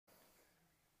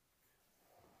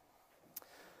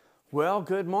Well,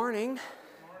 good morning.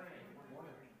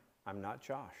 I'm not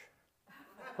Josh,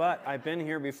 but I've been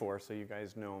here before, so you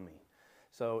guys know me.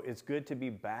 So it's good to be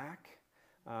back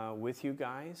with you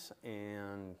guys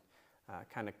and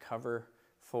kind of cover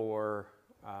for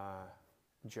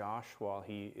Josh while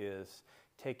he is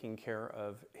taking care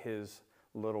of his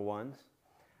little ones.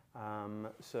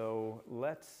 So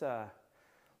let's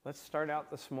start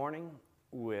out this morning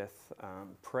with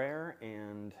prayer,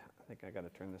 and I think I got to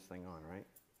turn this thing on, right?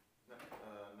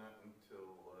 Not until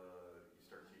you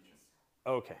start teaching.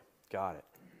 Okay, got it.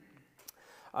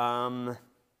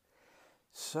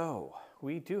 So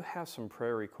we do have some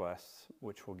prayer requests,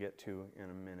 which we'll get to in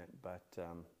a minute, but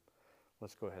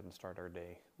let's go ahead and start our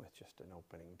day with just an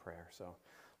opening prayer. So,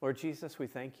 Lord Jesus, we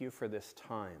thank you for this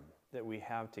time that we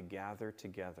have to gather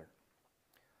together.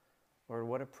 Lord,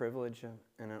 what a privilege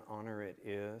and an honor it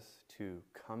is to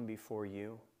come before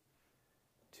you,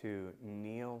 to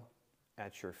kneel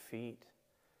at your feet,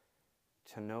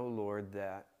 to know, Lord,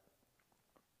 that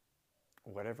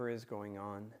whatever is going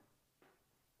on,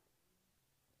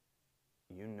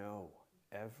 you know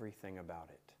everything about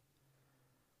it.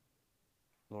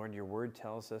 Lord, your word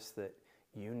tells us that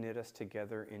you knit us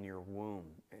together in your womb,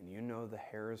 and you know the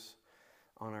hairs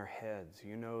on our heads.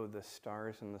 You know the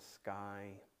stars in the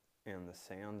sky and the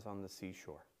sands on the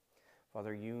seashore.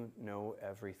 Father, you know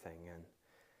everything. And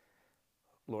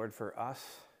Lord, for us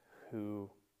who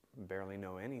barely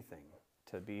know anything,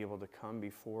 to be able to come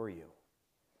before you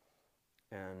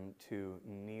and to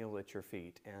kneel at your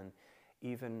feet and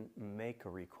even make a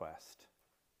request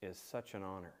is such an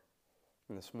honor.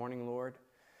 And this morning, Lord,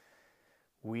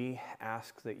 we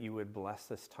ask that you would bless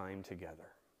this time together.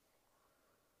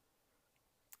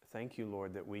 Thank you,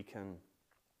 Lord, that we can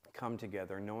come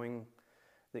together knowing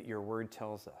that your word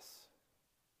tells us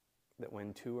that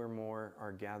when two or more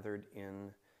are gathered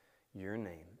in your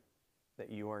name, that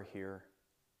you are here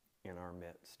in our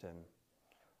midst. And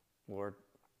Lord,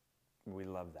 we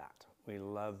love that. We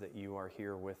love that you are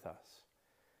here with us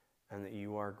and that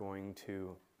you are going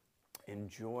to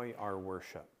enjoy our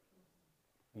worship.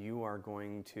 You are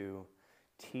going to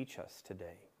teach us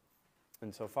today.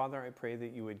 And so, Father, I pray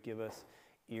that you would give us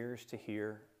ears to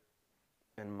hear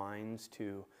and minds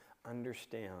to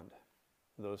understand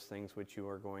those things which you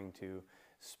are going to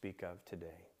speak of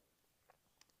today.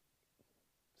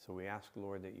 So we ask,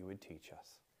 Lord, that you would teach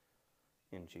us.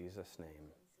 In Jesus' name,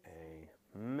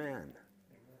 amen.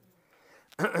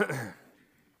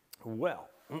 Well,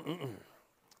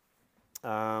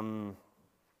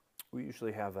 we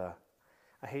usually have I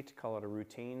hate to call it a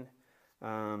routine,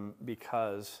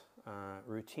 because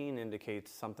routine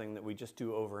indicates something that we just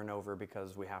do over and over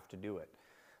because we have to do it.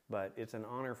 But it's an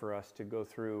honor for us to go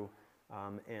through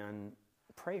and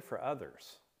pray for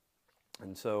others.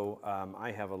 And so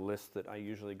I have a list that I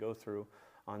usually go through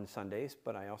on Sundays,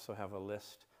 but I also have a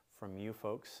list from you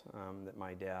folks that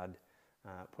my dad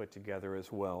put together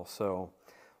as well. So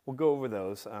we'll go over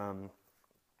those.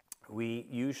 We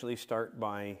usually start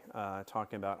by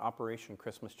talking about Operation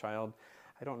Christmas Child.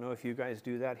 I don't know if you guys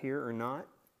do that here or not,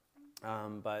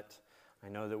 but I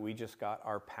know that we just got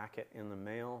our packet in the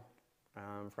mail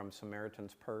from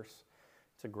Samaritan's Purse.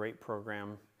 It's a great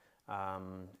program,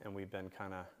 and we've been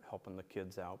kind of helping the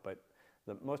kids out. But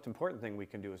the most important thing we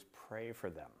can do is pray for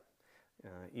them.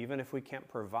 Even if we can't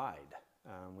provide,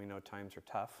 we know times are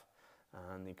tough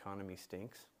and the economy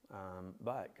stinks,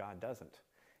 but God doesn't.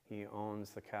 He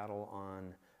owns the cattle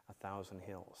on 1,000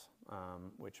 hills,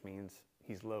 which means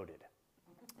he's loaded.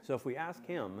 So if we ask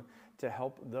him to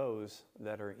help those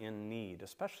that are in need,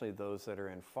 especially those that are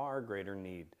in far greater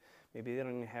need, maybe they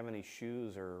don't even have any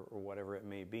shoes or whatever it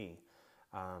may be,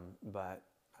 but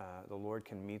the Lord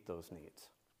can meet those needs.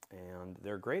 And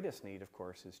their greatest need, of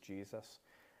course, is Jesus.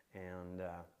 And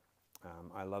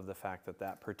I love the fact that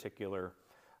that particular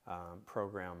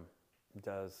program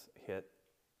does hit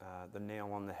the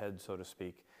nail on the head, so to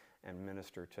speak, and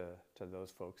minister to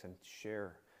those folks and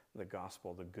share the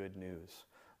gospel, the good news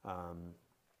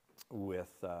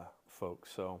with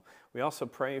folks. So we also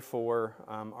pray for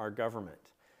our government.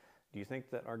 Do you think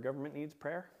that our government needs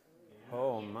prayer? Yeah.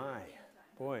 Oh my.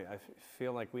 Boy, I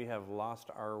feel like we have lost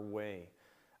our way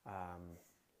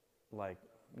like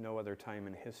no other time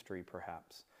in history,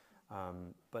 perhaps.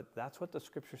 But that's what the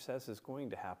scripture says is going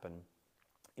to happen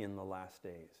in the last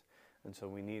days. And so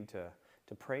we need to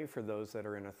pray for those that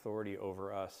are in authority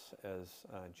over us, as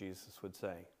Jesus would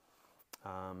say.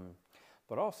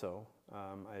 But also,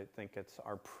 I think it's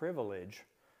our privilege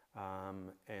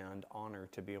and honor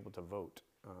to be able to vote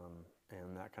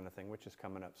and that kind of thing, which is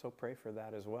coming up. So pray for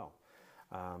that as well.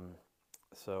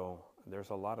 So there's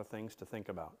a lot of things to think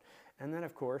about. And then,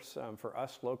 of course, for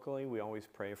us locally, we always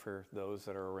pray for those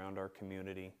that are around our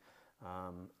community.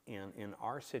 And in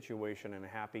our situation in a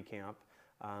happy camp,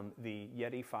 the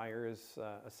Eadie fire is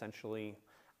essentially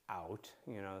out.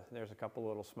 You know, there's a couple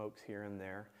little smokes here and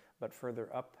there, but further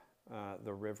up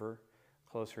the river,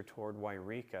 closer toward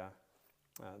Wairika,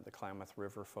 the Klamath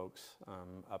River folks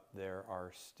up there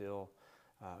are still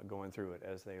going through it,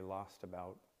 as they lost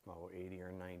about 80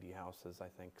 or 90 houses, I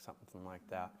think, something like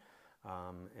that.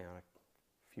 And a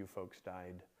few folks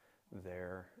died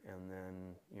there. And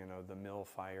then, you know, the mill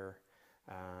fire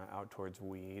out towards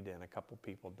Weed, and a couple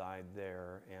people died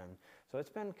there. And so it's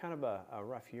been kind of a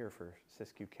rough year for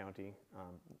Siskiyou County.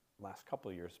 Last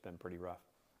couple of years has been pretty rough.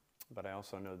 But I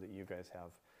also know that you guys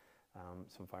have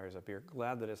some fires up here.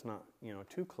 Glad that it's not, you know,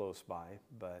 too close by,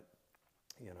 but,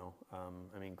 you know,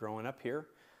 I mean, growing up here,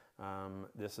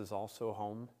 this is also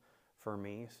home for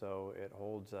me, so it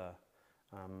holds a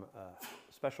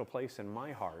special place in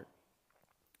my heart,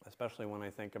 especially when I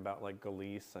think about like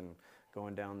Galice and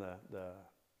going down the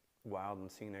wild and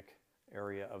scenic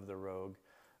area of the Rogue,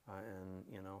 and,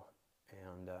 you know,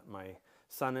 and my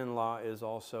son-in-law is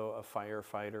also a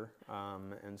firefighter,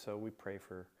 and so we pray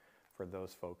for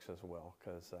those folks as well,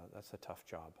 because that's a tough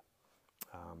job,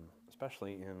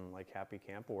 especially in like Happy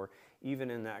Camp, or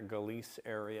even in that Galice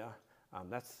area.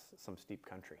 That's some steep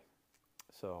country,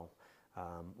 so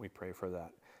we pray for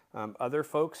that. Other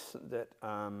folks that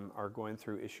are going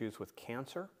through issues with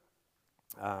cancer,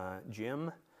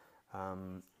 Jim,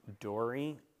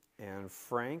 Dory, and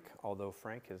Frank, although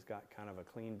Frank has got kind of a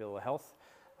clean bill of health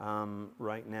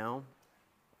right now,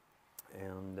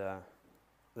 and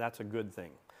that's a good thing.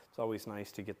 It's always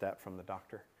nice to get that from the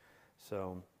doctor.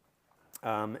 So,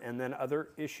 and then other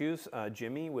issues,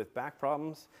 Jimmy with back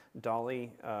problems,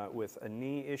 Dolly with a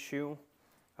knee issue,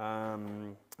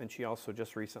 and she also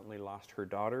just recently lost her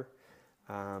daughter,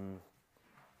 and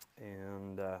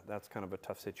that's kind of a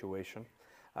tough situation.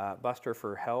 Buster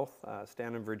for health,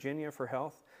 Stan in Virginia for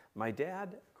health. My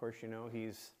dad, of course, you know,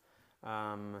 he's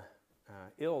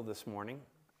ill this morning,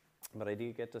 but I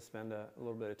did get to spend a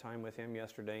little bit of time with him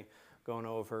yesterday, going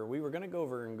over. We were going to go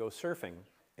over and go surfing,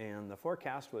 and the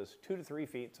forecast was 2 to 3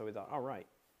 feet, so we thought, all right,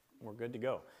 we're good to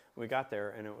go. We got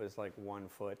there, and it was like 1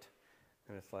 foot,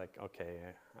 and it's like, okay,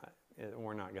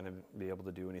 we're not going to be able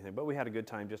to do anything. But we had a good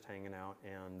time just hanging out,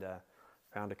 and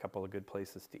found a couple of good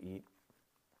places to eat.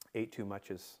 Ate too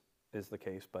much is the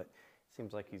case, but it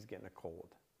seems like he's getting a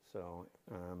cold. So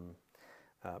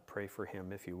pray for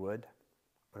him if you would.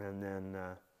 And then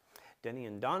Denny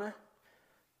and Donna,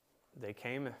 they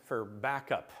came for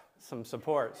backup, some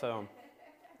support. So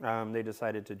they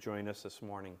decided to join us this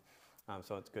morning.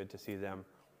 So it's good to see them.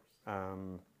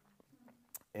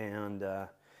 And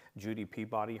Judy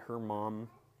Peabody, her mom,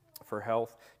 for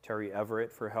health. Terry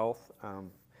Everett for health.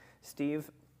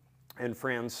 Steve and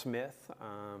Fran Smith,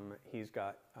 he's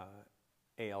got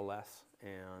ALS,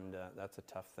 and that's a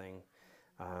tough thing.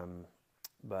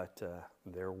 But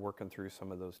they're working through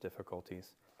some of those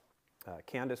difficulties.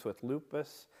 Candace with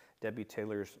lupus, Debbie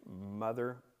Taylor's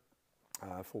mother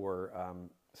for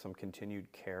some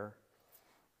continued care.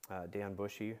 Dan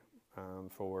Bushy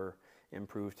for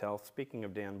improved health. Speaking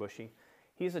of Dan Bushy,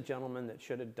 he's a gentleman that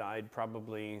should have died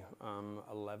probably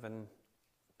 11,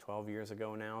 12 years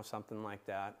ago now, something like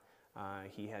that.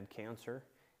 He had cancer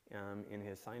in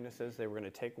his sinuses. They were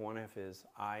going to take one of his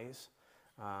eyes,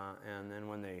 and then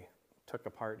when they took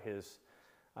apart his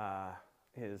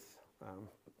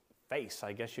face,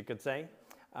 I guess you could say,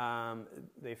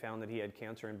 they found that he had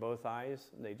cancer in both eyes.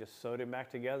 They just sewed him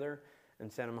back together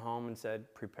and sent him home and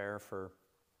said, prepare for,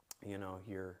 you know,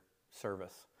 your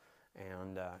service.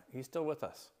 And he's still with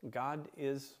us. God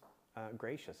is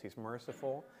gracious. He's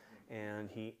merciful, and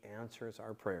he answers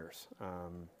our prayers.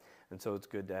 And so it's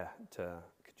good to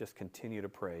just continue to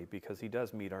pray, because he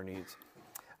does meet our needs.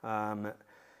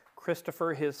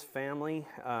 Christopher, his family,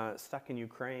 stuck in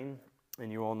Ukraine,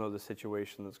 and you all know the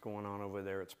situation that's going on over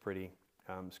there. It's pretty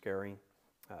scary.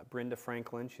 Brenda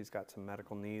Franklin, she's got some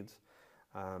medical needs.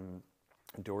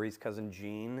 Dory's cousin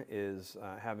Gene is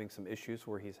having some issues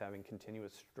where he's having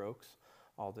continuous strokes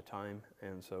all the time,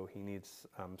 and so he needs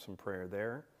some prayer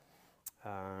there.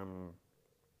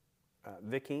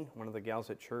 Vicky, one of the gals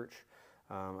at church,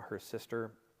 her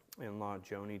sister-in-law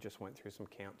Joni just went through some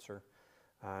cancer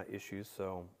issues,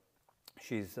 so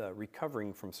she's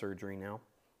recovering from surgery now.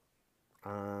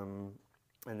 And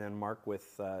then Mark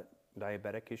with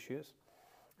diabetic issues.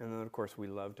 And then, of course, we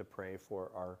love to pray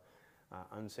for our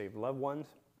unsaved loved ones.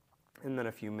 And then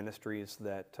a few ministries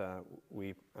that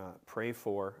we pray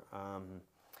for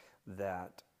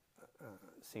that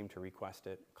seem to request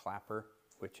it. Clapper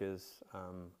which is,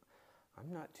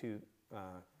 I'm not too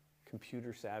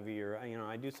computer savvy, or,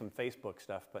 I do some Facebook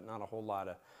stuff, but not a whole lot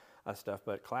of stuff.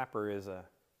 But Clapper is a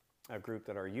group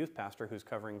that our youth pastor, who's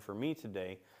covering for me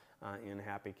today in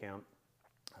Happy Camp,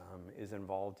 is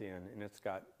involved in, and it's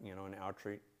got an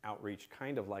outreach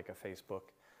kind of like a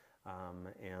Facebook,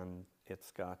 and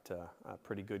it's got a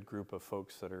pretty good group of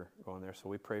folks that are going there. So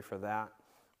we pray for that,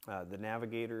 the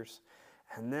Navigators,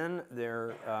 and then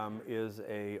there is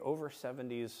a over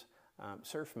 70s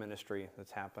surf ministry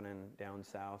that's happening down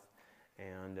south,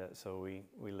 and so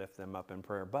we lift them up in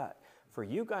prayer. But for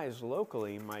you guys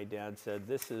locally, my dad said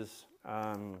this is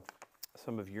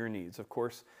some of your needs. Of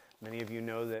course, many of you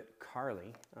know that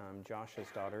Carly, Josh's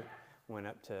daughter, went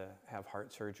up to have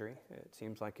heart surgery. It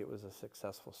seems like it was a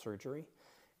successful surgery,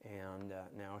 and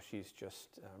now she's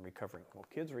just recovering. Well,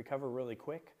 kids recover really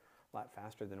quick, a lot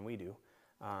faster than we do,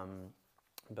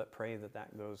 but pray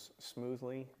that goes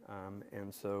smoothly.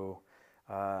 And so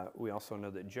we also know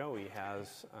that Joey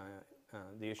has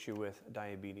the issue with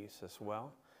diabetes as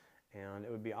well, and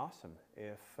it would be awesome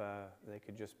if they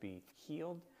could just be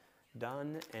healed,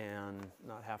 done, and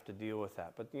not have to deal with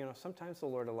that. But sometimes the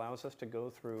Lord allows us to go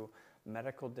through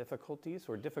medical difficulties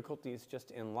or difficulties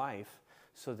just in life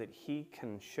so that He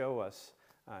can show us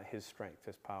His strength,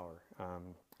 His power,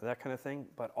 that kind of thing.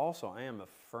 But also, I am a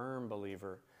firm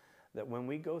believer that when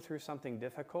we go through something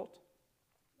difficult,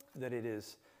 that it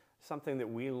is something that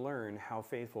we learn how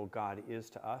faithful God is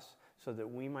to us, so that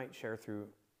we might share through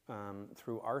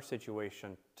our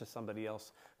situation to somebody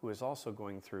else who is also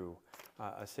going through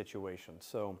a situation.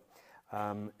 So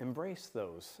embrace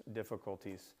those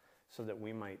difficulties so that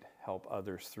we might help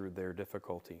others through their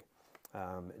difficulty.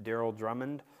 Daryl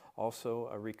Drummond, also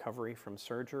a recovery from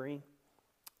surgery.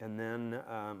 And then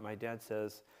my dad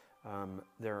says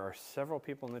there are several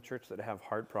people in the church that have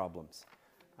heart problems.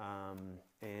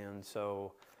 And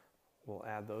so we'll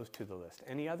add those to the list.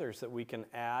 Any others that we can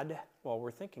add while we're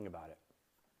thinking about it?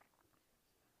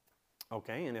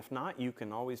 Okay, and if not, you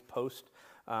can always post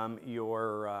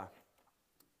your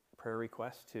prayer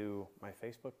requests to my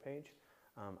Facebook page.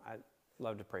 I'd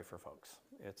love to pray for folks.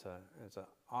 It's an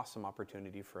awesome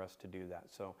opportunity for us to do that.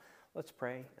 So let's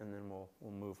pray, and then we'll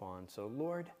move on. So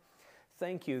Lord,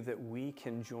 thank you that we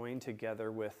can join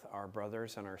together with our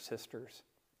brothers and our sisters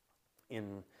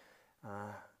in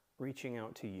reaching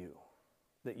out to you,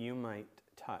 that you might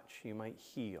touch, you might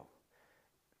heal,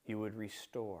 you would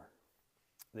restore,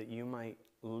 that you might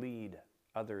lead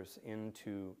others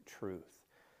into truth,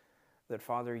 that,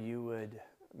 Father, you would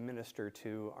minister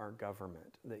to our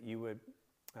government, that you would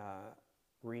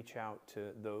reach out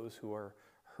to those who are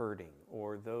hurting,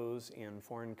 or those in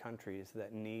foreign countries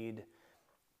that need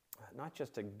not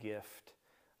just a gift,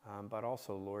 but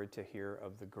also, Lord, to hear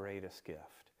of the greatest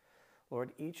gift.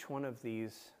 Lord, each one of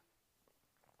these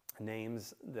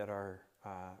names that are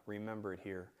remembered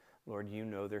here, Lord, you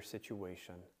know their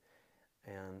situation.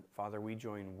 And Father, we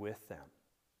join with them,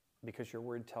 because your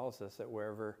word tells us that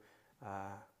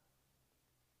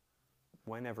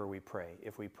whenever we pray,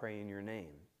 if we pray in your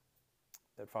name,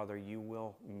 that, Father, you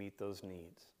will meet those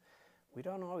needs. We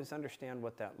don't always understand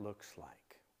what that looks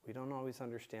like. We don't always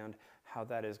understand how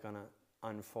that is going to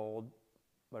unfold.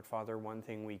 But, Father, one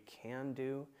thing we can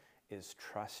do is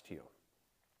trust you.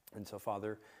 And so,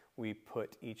 Father, we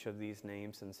put each of these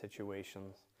names and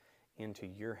situations into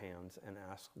your hands and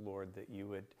ask, Lord, that you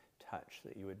would touch,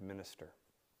 that you would minister.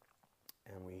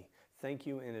 And we thank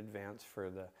you in advance for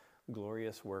the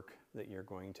glorious work that you're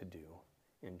going to do.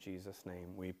 In Jesus'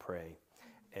 name we pray.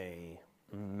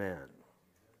 Amen.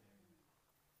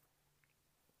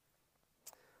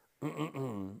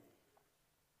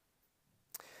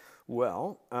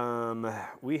 Well,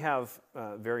 we have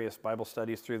various Bible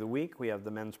studies through the week. We have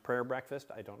the men's prayer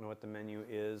breakfast. I don't know what the menu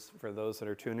is for those that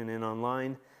are tuning in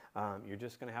online. You're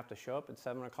just going to have to show up at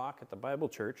 7 o'clock at the Bible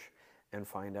church and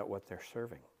find out what they're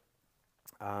serving.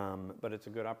 But it's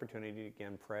a good opportunity to,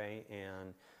 again, pray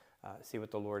and see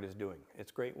what the Lord is doing.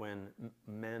 It's great when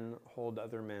men hold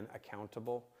other men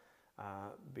accountable,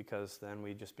 because then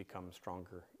we just become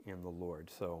stronger in the Lord.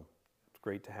 So it's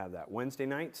great to have that. Wednesday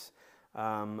nights,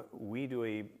 we do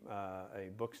a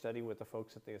book study with the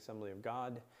folks at the Assembly of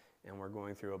God, and we're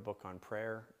going through a book on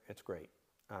prayer. It's great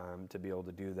to be able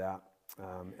to do that.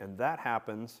 And that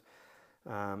happens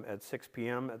at 6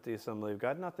 p.m. at the Assembly of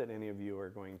God. Not that any of you are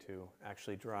going to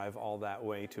actually drive all that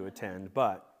way to attend,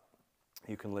 but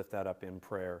you can lift that up in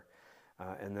prayer.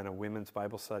 And then a women's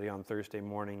Bible study on Thursday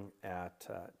morning at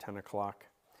 10 o'clock.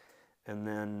 And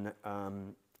then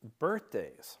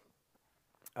birthdays.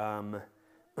 My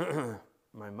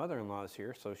mother-in-law is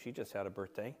here, so she just had a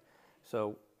birthday.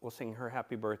 So we'll sing her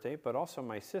happy birthday, but also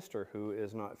my sister, who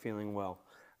is not feeling well,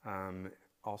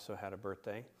 also had a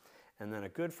birthday. And then a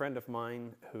good friend of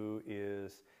mine who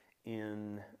is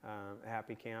in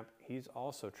Happy Camp, he's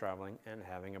also traveling and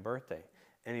having a birthday.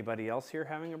 Anybody else here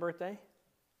having a birthday?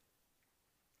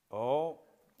 Oh,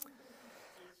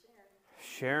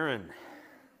 Sharon.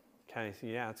 Okay, so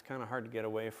yeah, it's kind of hard to get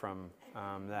away from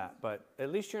that, but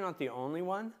at least you're not the only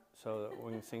one, so that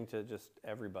we can sing to just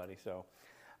everybody. So,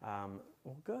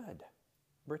 well, good.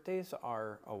 Birthdays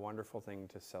are a wonderful thing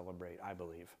to celebrate, I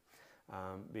believe,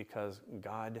 because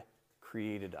God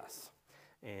created us,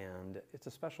 and it's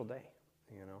a special day,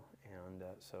 you know, and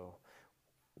so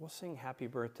we'll sing happy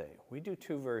birthday. We do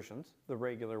two versions, the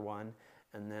regular one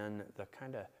and then the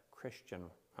kind of Christian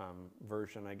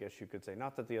version, I guess you could say.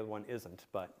 Not that the other one isn't,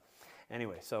 but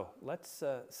anyway, so let's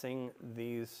sing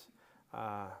these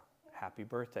happy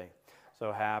birthday.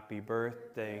 So happy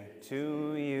birthday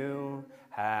to you,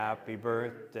 happy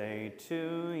birthday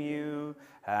to you,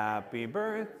 happy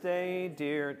birthday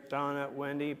dear Donna,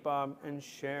 Wendy, Bob, and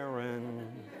Sharon.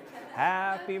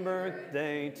 Happy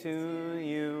birthday to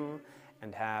you,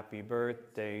 and happy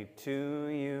birthday to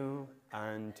you,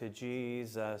 unto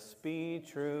Jesus be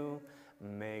true.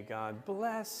 May God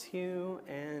bless you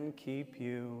and keep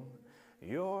you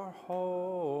your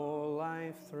whole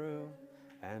life through,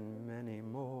 and many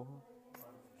more.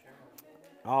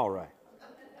 All right.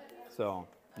 So,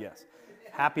 yes.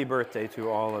 Happy birthday to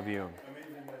all of you.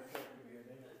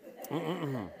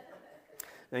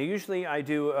 Now, usually I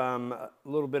do a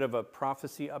little bit of a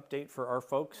prophecy update for our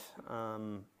folks.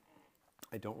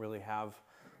 I don't really have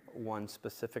one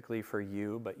specifically for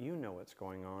you, but you know what's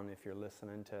going on if you're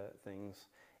listening to things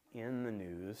in the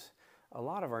news. A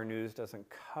lot of our news doesn't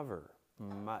cover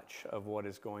much of what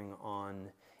is going on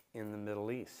in the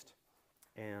Middle East.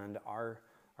 And our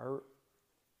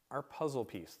puzzle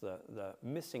piece, the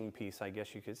missing piece, I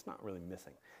guess you could, it's not really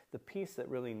missing. The piece that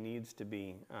really needs to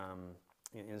be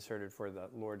inserted for the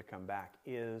Lord to come back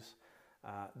is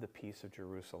the peace of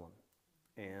Jerusalem.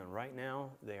 And right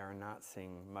now, they are not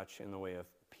seeing much in the way of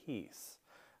peace.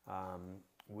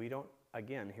 We don't,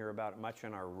 again, hear about it much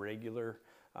in our regular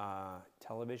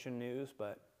television news,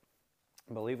 but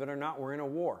believe it or not, we're in a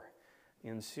war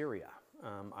in Syria.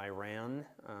 Iran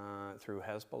through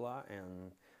Hezbollah,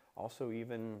 and also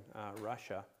even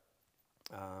Russia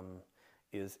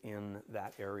is in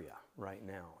that area right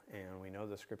now. And we know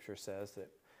the scripture says that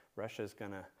Russia's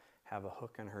going to have a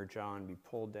hook in her jaw and be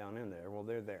pulled down in there. Well,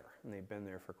 they're there, and they've been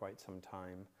there for quite some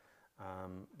time.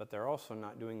 But they're also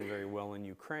not doing very well in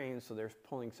Ukraine, so they're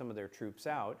pulling some of their troops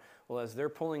out. Well, as they're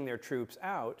pulling their troops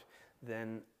out,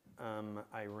 then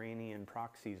Iranian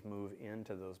proxies move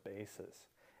into those bases.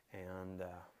 And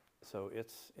so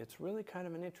it's really kind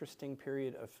of an interesting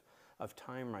period of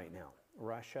time right now.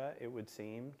 Russia, it would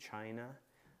seem, China,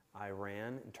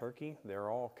 Iran, and Turkey, they're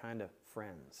all kind of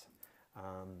friends.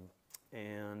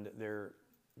 And they're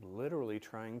literally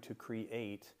trying to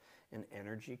create an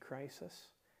energy crisis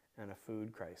and a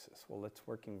food crisis. Well, it's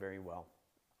working very well,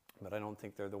 but I don't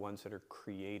think they're the ones that are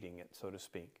creating it, so to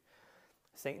speak.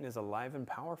 Satan is alive and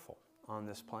powerful on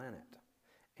this planet,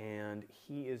 and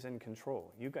he is in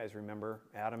control. You guys remember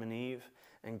Adam and Eve,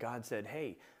 and God said,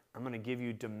 hey, I'm going to give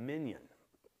you dominion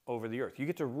over the earth. You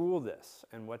get to rule this.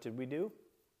 And what did we do?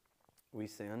 We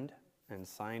sinned and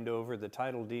signed over the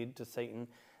title deed to Satan.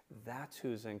 That's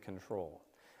who's in control.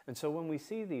 And so when we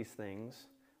see these things,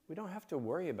 we don't have to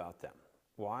worry about them.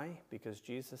 Why? Because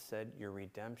Jesus said, your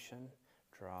redemption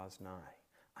draws nigh.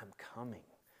 I'm coming.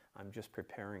 I'm just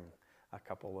preparing a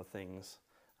couple of things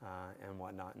and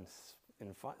whatnot,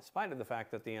 in spite of the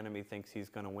fact that the enemy thinks he's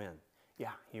going to win.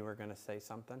 Yeah, you were going to say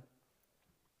something?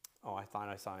 Oh, I thought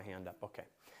I saw a hand up. Okay.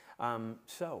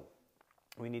 So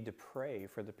we need to pray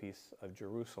for the peace of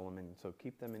Jerusalem, and so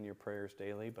keep them in your prayers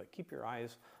daily, but keep your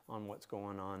eyes on what's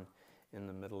going on in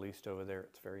the Middle East over there.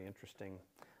 It's very interesting,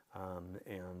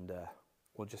 and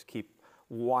we'll just keep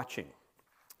watching.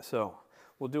 So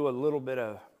we'll do a little bit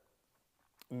of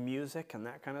music and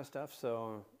that kind of stuff.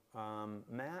 So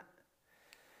Matt,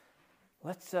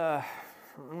 let's, I'm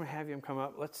going to have him come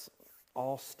up. Let's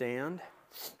all stand.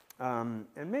 And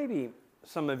maybe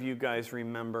some of you guys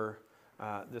remember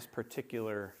this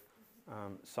particular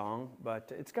song, but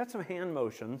it's got some hand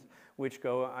motions which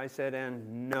go, I said,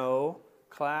 and no,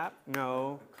 clap,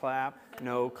 no, clap,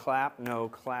 no, clap, no,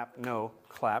 clap, no,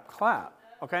 clap, clap.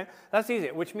 Okay? That's easy,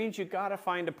 which means you got to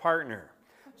find a partner.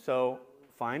 So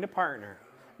find a partner.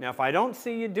 Now, if I don't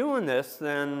see you doing this,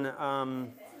 then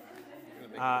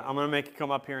I'm going to make you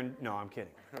come up here and, no, I'm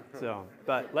kidding. So,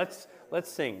 but let's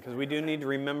sing, because we do need to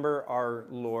remember our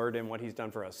Lord and what he's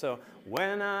done for us. So,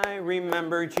 when I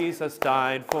remember Jesus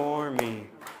died for me,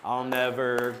 I'll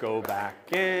never go back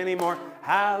anymore.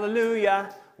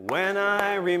 Hallelujah. When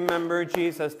I remember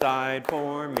Jesus died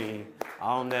for me,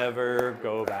 I'll never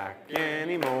go back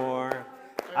anymore.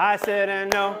 I said,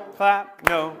 and no clap,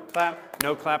 no clap,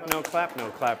 no clap, no clap, no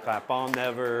clap, clap. I'll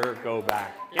never go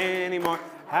back anymore.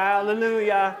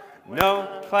 Hallelujah.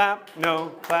 No clap, no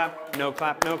clap, no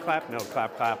clap, no clap, no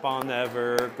clap, clap. I'll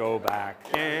never go back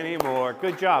anymore.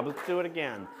 Good job. Let's do it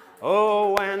again.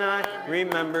 Oh, when I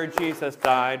remember Jesus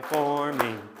died for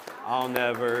me, I'll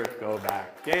never go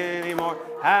back anymore.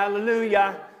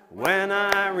 Hallelujah. When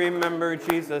I remember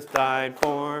Jesus died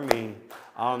for me,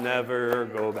 I'll never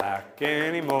go back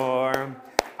anymore.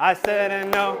 I said,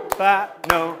 and no clap,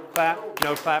 no clap,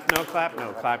 no clap, no clap,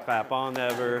 no clap, clap. I'll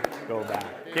never go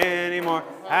back anymore.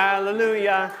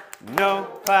 Hallelujah. No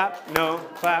clap, no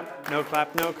clap, no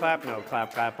clap, no clap, no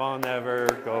clap, clap. I'll never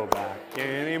go back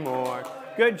anymore.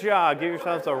 Good job. Give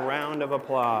yourselves a round of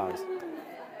applause.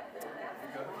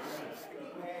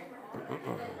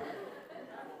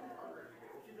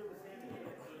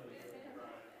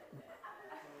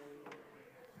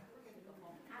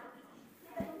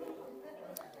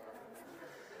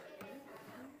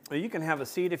 Well, you can have a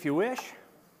seat if you wish.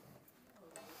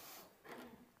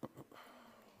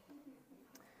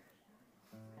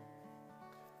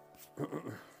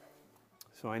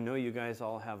 So I know you guys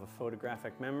all have a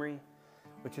photographic memory,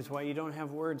 which is why you don't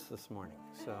have words this morning.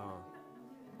 So,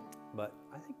 but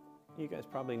I think you guys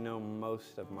probably know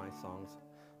most of my songs.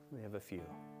 We have a few.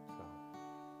 So,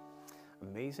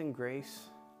 Amazing Grace,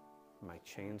 my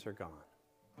chains are gone.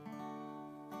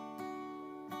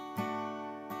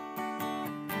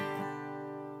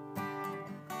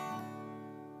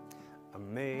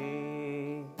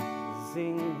 Amazing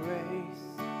grace,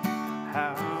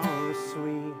 how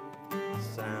sweet the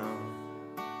sound,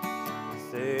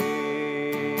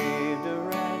 saved a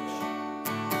wretch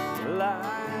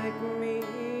like me.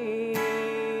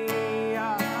 I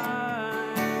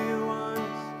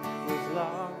once was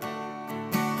lost,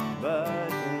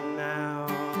 but now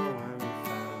I'm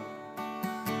found.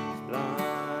 Was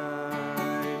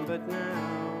blind, but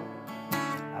now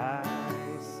I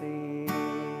see.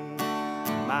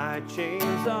 My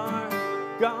chains are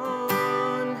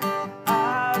gone,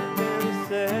 I've been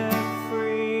set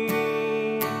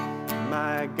free.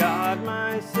 My God,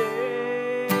 my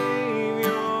Savior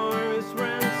has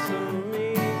ransomed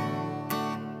me.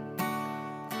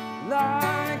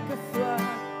 Like a flood,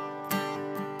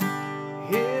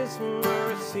 His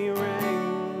mercy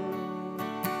reigns,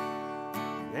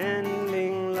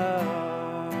 ending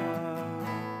love,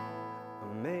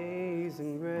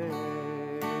 amazing grace.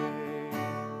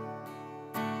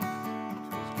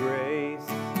 Grace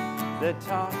that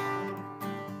taught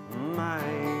my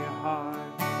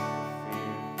heart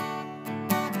fear,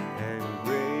 and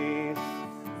grace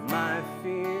my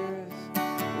fears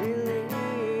relieve.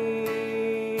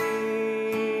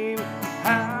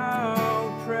 How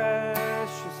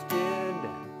precious did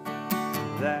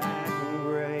that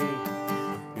grace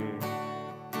appear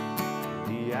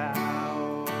the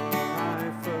hour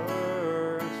I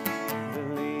first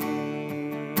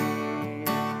believed.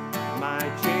 My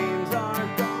chains are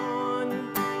gone,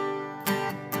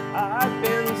 I've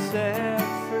been set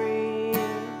free.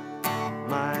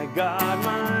 My God,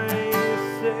 my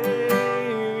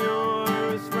Savior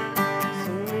has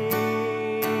ransomed me.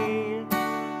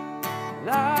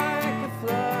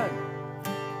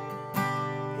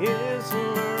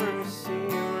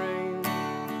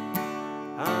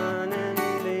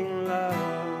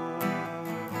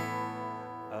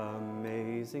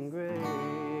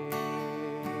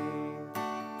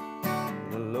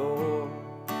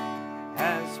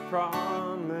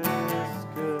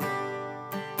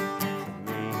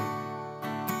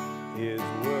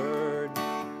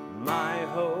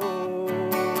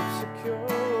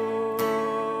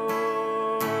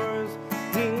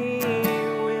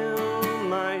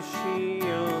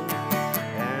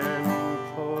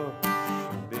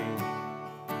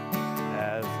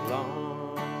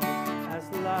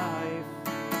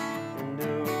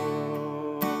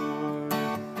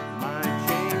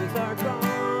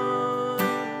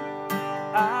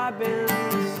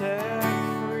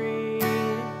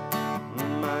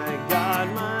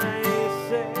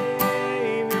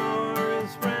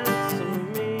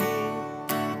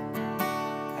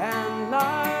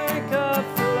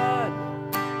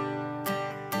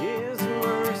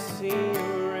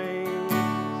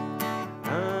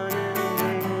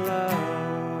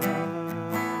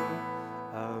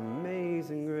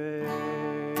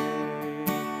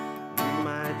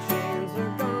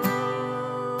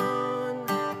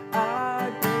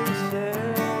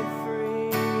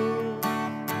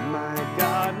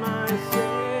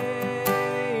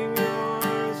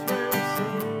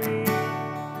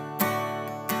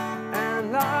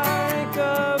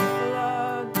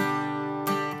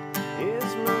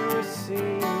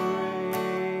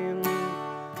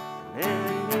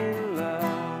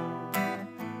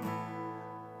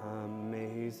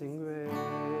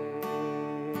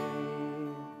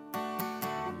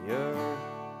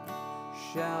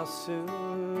 shall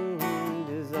soon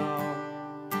dissolve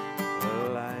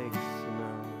like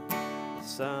snow. The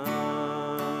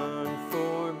sun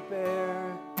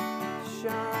forbear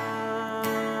shine,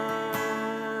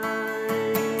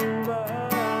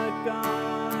 but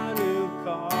God who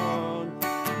called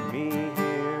me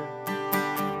here,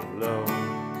 lo,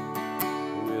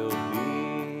 will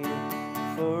be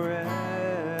forever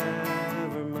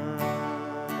mine.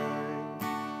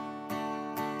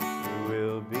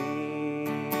 Will be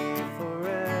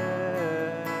forever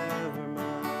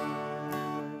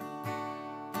mine.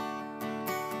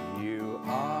 You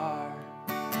are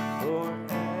forever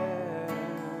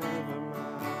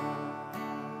mine.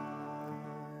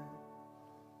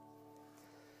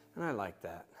 And I like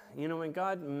that. You know, when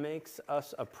God makes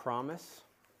us a promise,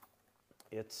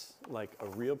 it's like a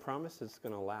real promise. It's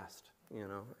going to last, you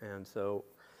know. And so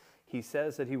he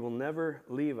says that he will never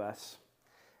leave us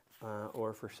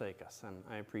or forsake us. And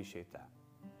I appreciate that,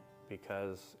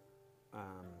 because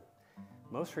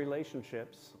most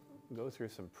relationships go through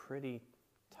some pretty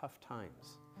tough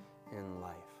times in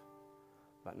life,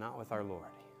 but not with our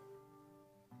Lord.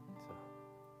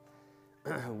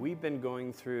 So we've been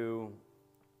going through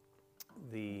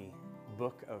the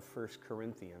book of 1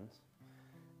 Corinthians,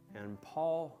 and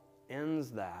Paul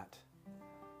ends that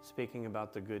speaking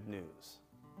about the good news.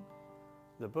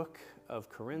 The book of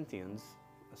Corinthians,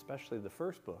 especially the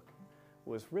first book,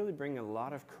 was really bringing a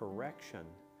lot of correction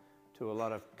to a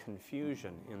lot of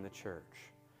confusion in the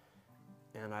church.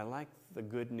 And I like the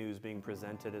good news being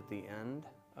presented at the end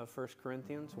of 1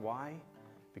 Corinthians. Why?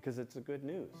 Because it's the good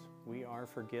news. We are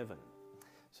forgiven.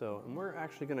 So, and we're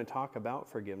actually going to talk about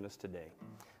forgiveness today.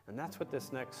 And that's what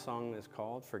this next song is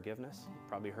called, Forgiveness. You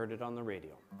probably heard it on the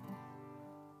radio.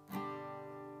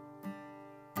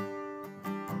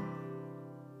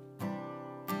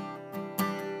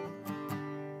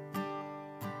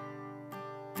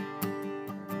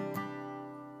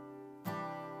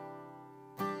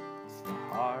 It's the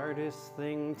hardest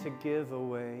thing to give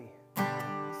away.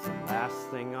 It's the last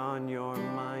thing on your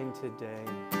mind today.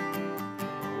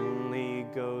 Only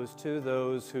goes to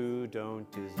those who don't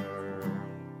deserve.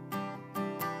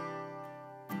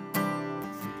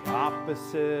 It's the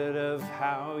opposite of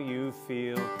how you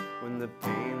feel when the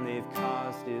pain they've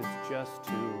caused is just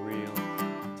too real.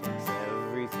 It takes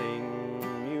everything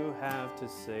you have to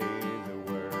say the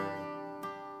word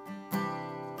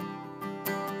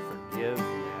forgiveness.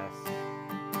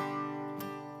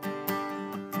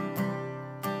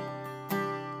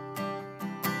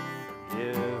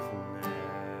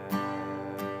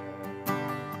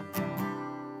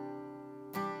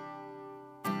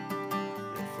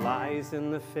 Flies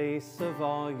in the face of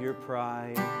all your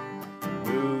pride,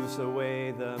 moves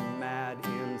away the mad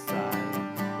inside.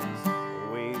 It's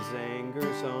always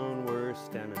anger's own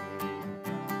worst enemy.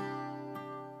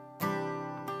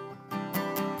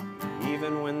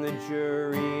 Even when the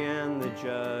jury and the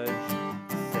judge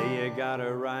say you got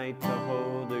a right to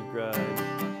hold a grudge,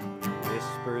 it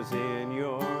whispers in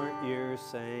your ear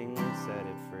saying, set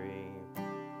it free.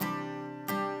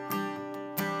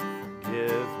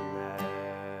 Forgiveness.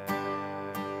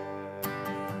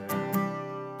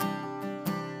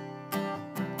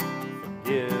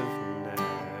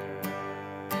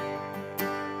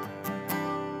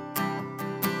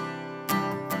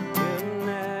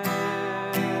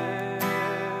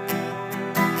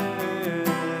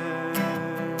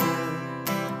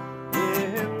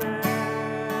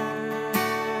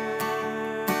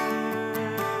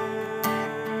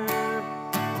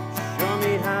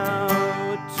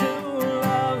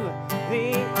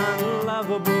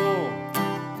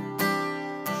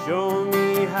 Show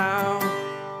me how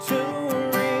to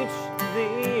reach the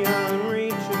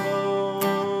unreachable.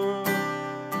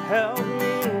 Help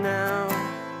me now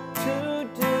to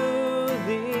do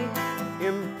the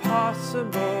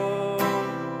impossible.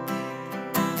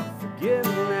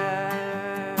 Forgiveness.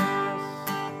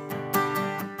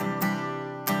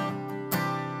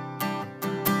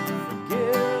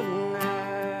 Forgiveness.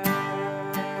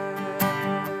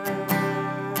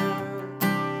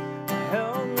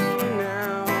 Help me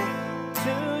now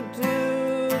to do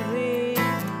the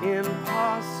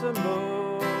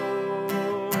impossible.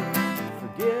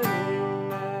 Forgiveness.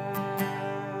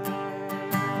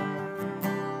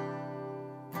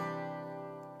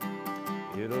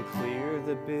 It'll clear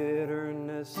the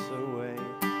bitterness away,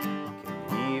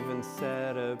 can even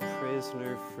set a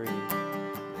prisoner free.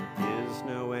 There is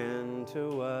no end to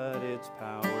what its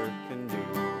power can do.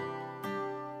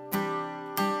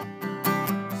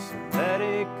 So let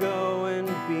it go and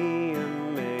be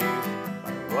amazed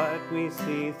by what we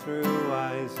see through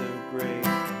eyes of grace.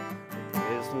 The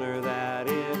prisoner that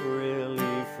it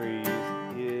really frees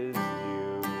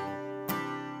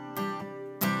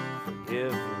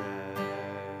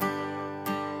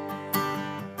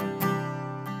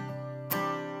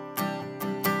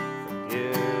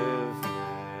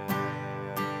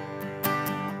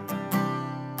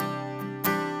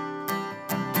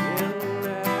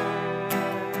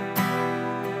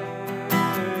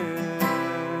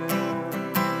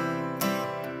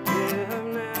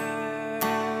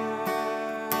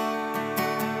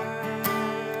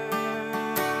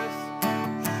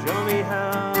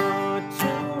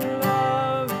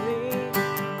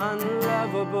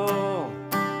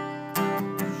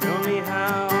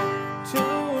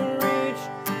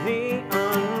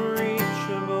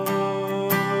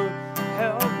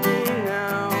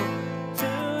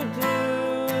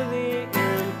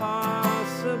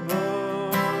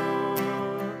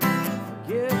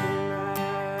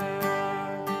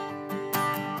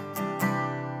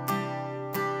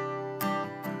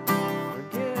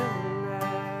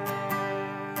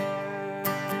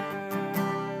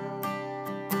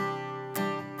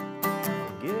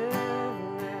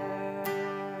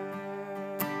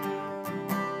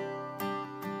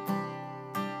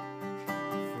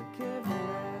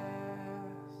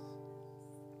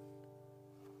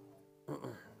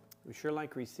We sure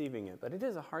like receiving it, but it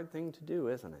is a hard thing to do,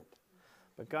 isn't it?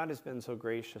 But God has been so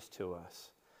gracious to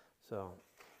us, so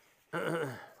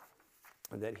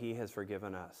that he has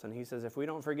forgiven us. And he says, if we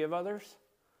don't forgive others,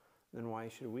 then why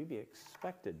should we be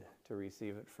expected to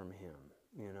receive it from him?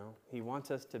 You know, he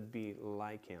wants us to be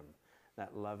like him,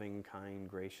 that loving, kind,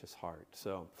 gracious heart.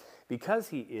 So because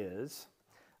he is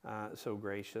so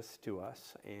gracious to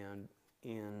us and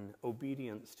in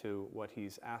obedience to what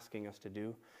he's asking us to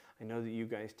do, I know that you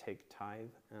guys take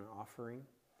tithe and offering.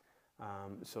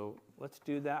 So let's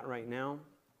do that right now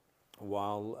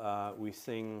while we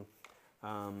sing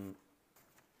the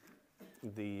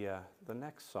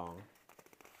next song.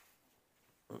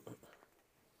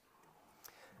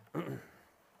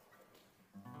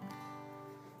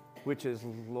 Which is,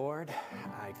 Lord,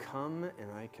 I come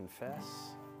and I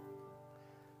confess,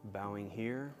 bowing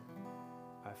here,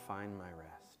 I find my rest.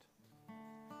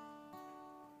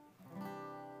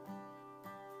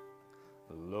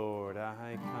 Lord,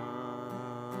 I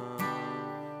come,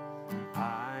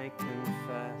 I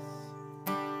confess,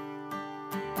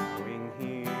 bowing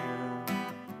here,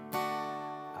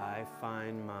 I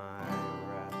find my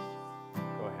rest.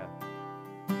 Go ahead.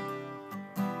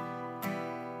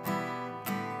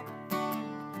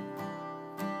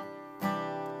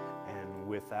 And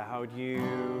without you,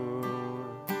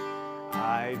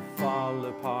 I'd fall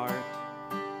apart.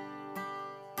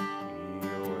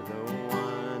 You're the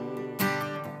one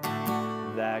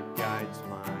that guides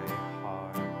my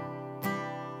heart.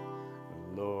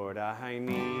 Lord, I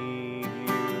need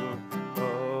you.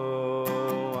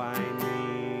 Oh, I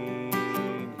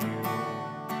need you.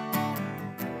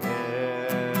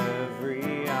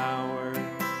 Every hour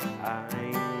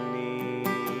I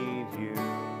need you.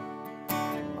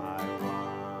 My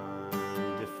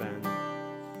one defense,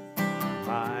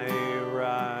 my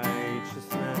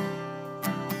righteousness.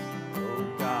 Oh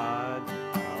God,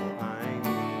 how I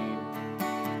need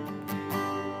you.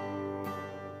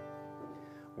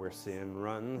 Where sin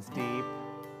runs deep,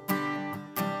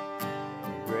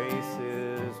 grace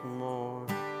is more.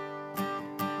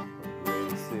 Where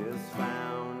grace is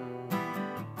found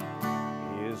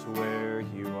is where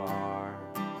you are.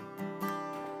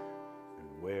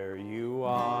 And where you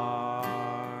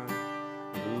are,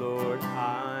 Lord,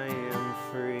 I am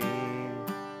free.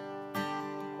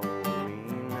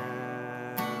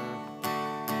 Holiness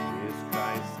is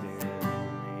Christ in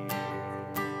me.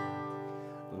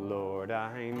 Lord,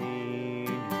 I need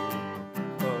you.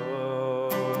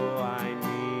 Oh, I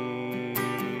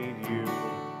need you.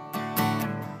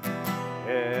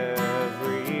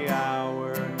 Every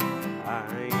hour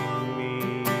I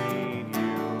need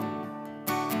you.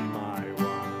 My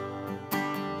one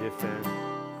defense,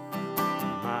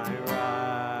 my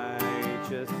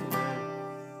righteousness.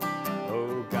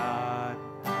 Oh God,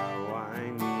 how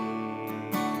I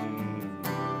need you.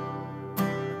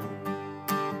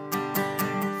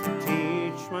 So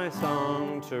teach my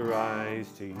song to rise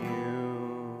to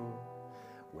you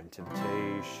when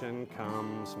temptation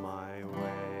comes my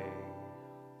way.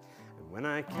 And when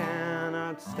I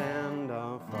cannot stand,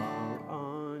 I'll fall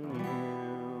on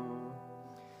you.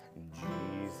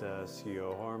 Jesus,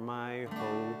 you're my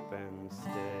hope and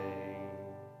stay.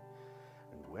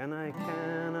 And when I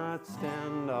cannot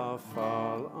stand, I'll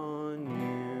fall on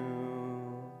you.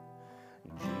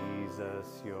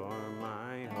 Jesus, you're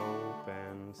my hope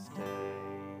and stay.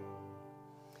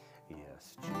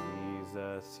 Yes,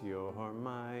 Jesus, you're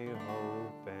my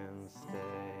hope and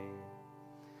stay.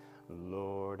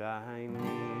 Lord, I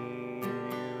need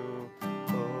you.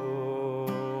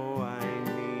 Oh, I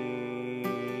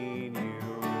need you.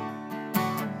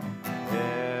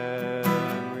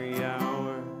 Every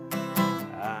hour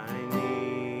I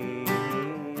need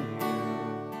you.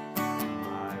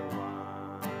 My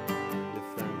one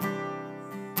defense,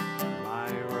 my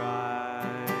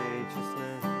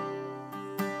righteousness.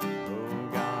 Oh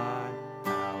God,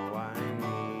 how I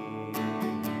need you.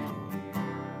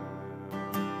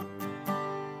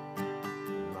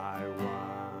 My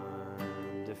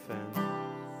one defense,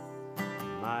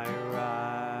 my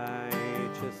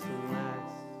righteousness.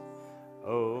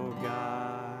 Oh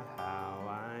God, how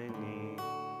I need you.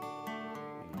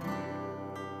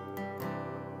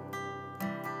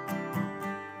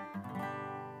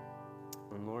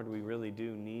 And Lord, we really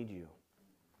do need you.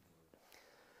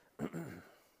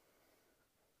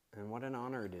 And what an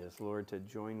honor it is, Lord, to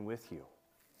join with you.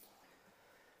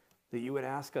 That you would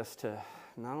ask us to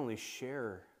not only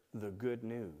share the good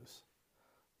news,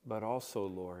 but also,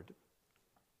 Lord,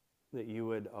 that you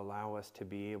would allow us to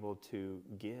be able to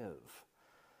give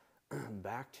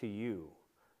back to you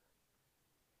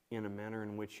in a manner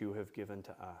in which you have given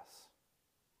to us.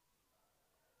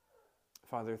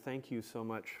 Father, thank you so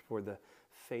much for the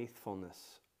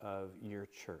faithfulness of your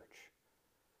church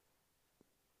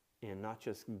in not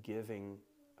just giving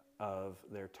of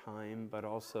their time, but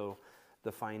also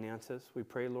the finances. We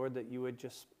pray, Lord, that you would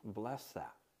just bless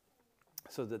that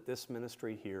so that this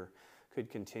ministry here could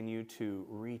continue to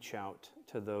reach out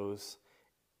to those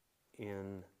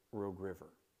in Rogue River.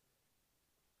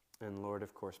 And Lord,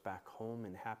 of course, back home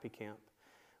in Happy Camp,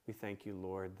 we thank you,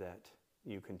 Lord, that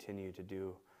you continue to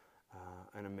do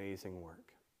an amazing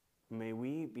work. May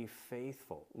we be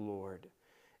faithful, Lord,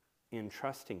 in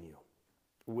trusting you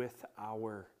with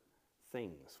our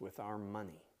things, with our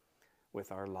money,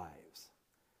 with our lives.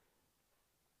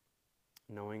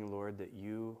 Knowing, Lord, that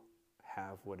you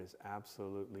have what is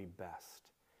absolutely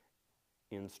best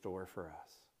in store for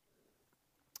us.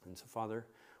 And so, Father,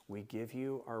 we give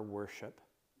you our worship.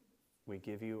 We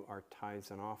give you our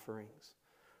tithes and offerings.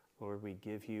 Lord, we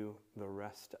give you the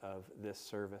rest of this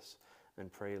service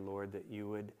and pray, Lord, that you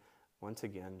would once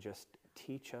again just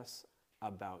teach us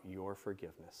about your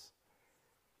forgiveness.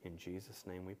 In Jesus'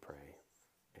 name we pray.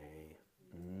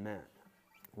 Amen.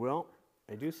 Well,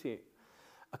 I do see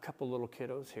a couple little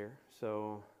kiddos here.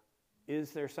 So is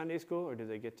there Sunday school or do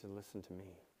they get to listen to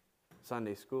me?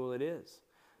 Sunday school it is.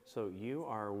 So you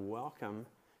are welcome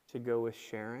to go with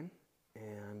Sharon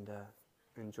and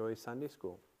enjoy Sunday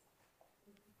school.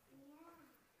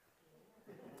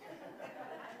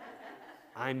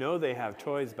 I know they have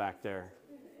toys back there,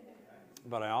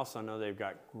 but I also know they've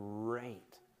got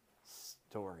great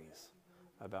stories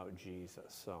about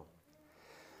Jesus. So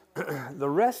the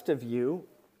rest of you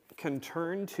can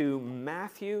turn to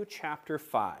Matthew chapter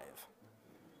 5.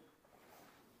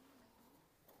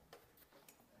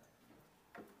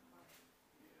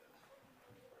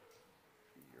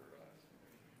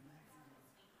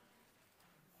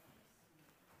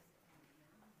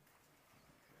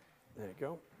 There you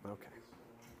go. Okay.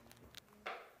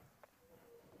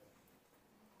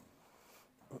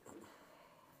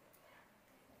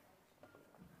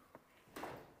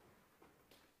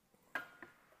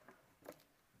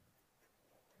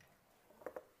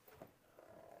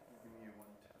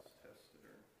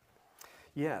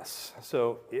 Yes,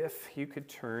 so if you could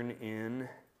turn in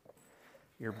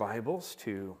your Bibles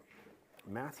to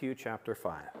Matthew chapter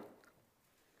 5.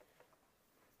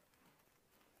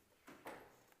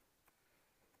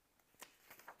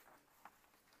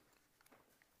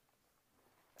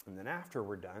 And then after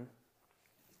we're done,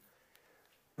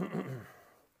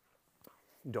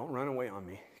 don't run away on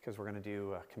me because we're going to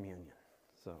do communion.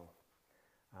 So,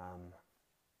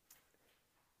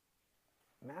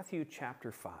 Matthew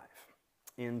chapter 5.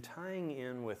 In tying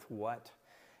in with what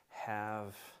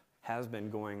has been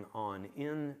going on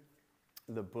in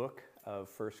the book of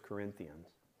 1 Corinthians,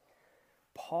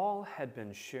 Paul had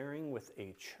been sharing with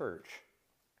a church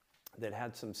that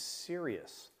had some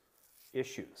serious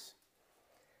issues.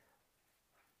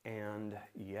 And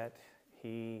yet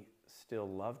he still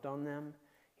loved on them,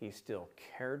 he still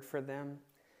cared for them,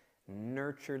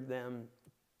 nurtured them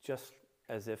just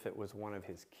as if it was one of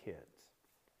his kids.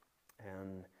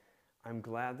 And I'm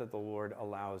glad that the Lord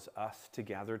allows us to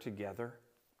gather together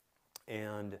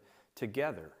and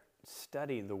together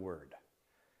study the Word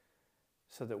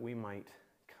so that we might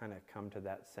kind of come to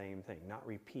that same thing, not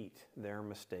repeat their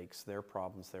mistakes, their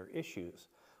problems, their issues.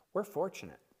 We're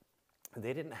fortunate.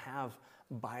 They didn't have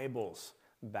Bibles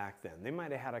back then. They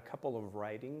might have had a couple of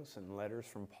writings and letters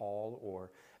from Paul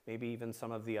or maybe even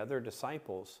some of the other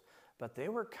disciples, but they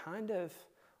were kind of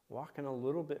walking a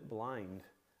little bit blind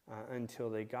until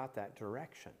they got that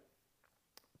direction.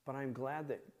 But I'm glad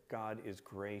that God is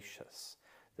gracious,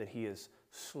 that he is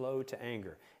slow to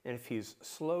anger. And if he's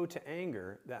slow to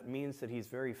anger, that means that he's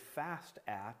very fast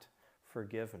at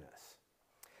forgiveness.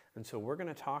 And so we're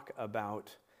going to talk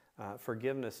about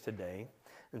forgiveness today.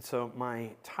 And so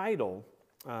my title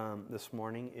this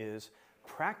morning is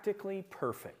Practically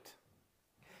Perfect,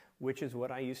 which is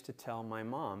what I used to tell my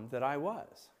mom that I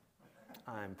was.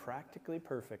 I'm practically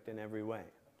perfect in every way.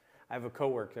 I have a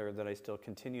coworker that I still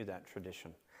continue that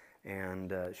tradition.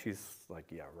 And she's like,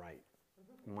 yeah, right.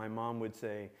 My mom would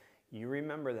say, you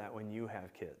remember that when you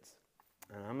have kids.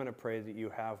 And I'm going to pray that you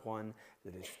have one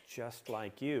that is just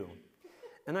like you.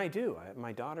 And I do.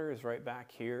 My daughter is right back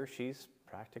here. She's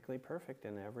practically perfect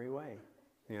in every way,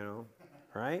 you know,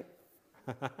 right?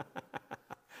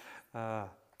 We're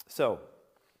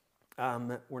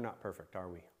not perfect, are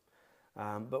we?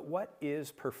 But what is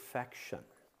perfection?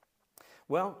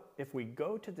 Well, if we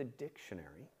go to the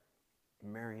dictionary,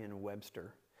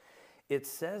 Merriam-Webster, it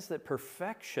says that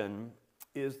perfection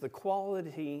is the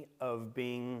quality of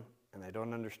being, and I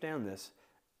don't understand this,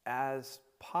 as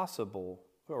possible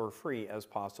or free as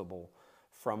possible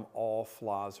from all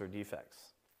flaws or defects.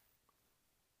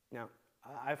 Now,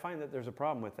 I find that there's a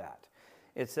problem with that.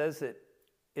 It says that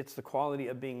it's the quality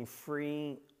of being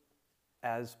free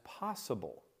as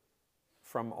possible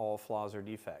from all flaws or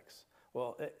defects.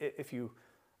 Well, if you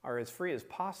are as free as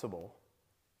possible,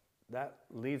 that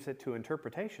leaves it to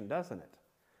interpretation, doesn't it?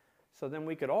 So then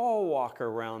we could all walk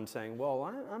around saying, well,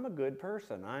 I'm a good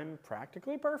person. I'm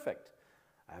practically perfect.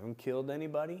 I haven't killed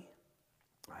anybody.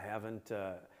 I haven't,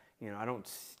 I don't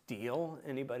steal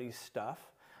anybody's stuff.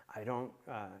 I don't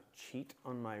cheat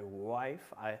on my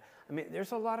wife. I mean,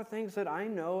 there's a lot of things that I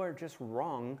know are just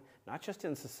wrong, not just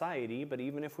in society, but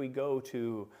even if we go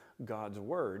to God's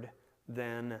Word,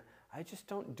 then I just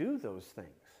don't do those things.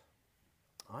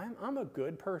 I'm a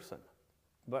good person.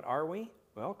 But are we?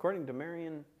 Well, according to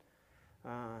Merriam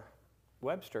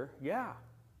Webster, yeah,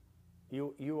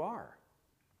 you are.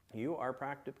 You are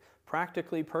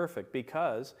practically perfect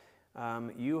because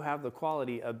you have the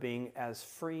quality of being as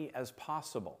free as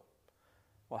possible.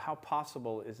 Well, how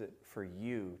possible is it for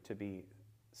you to be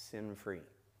sin-free?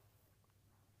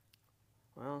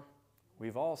 Well,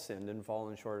 we've all sinned and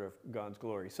fallen short of God's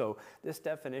glory. So this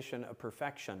definition of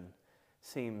perfection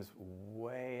seems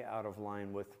way out of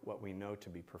line with what we know to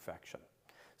be perfection.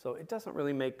 So it doesn't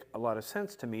really make a lot of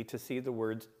sense to me to see the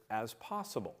words as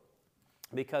possible.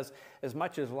 Because as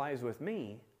much as lies with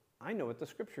me, I know what the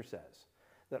Scripture says.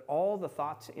 That all the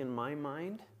thoughts in my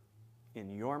mind,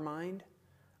 in your mind,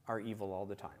 are evil all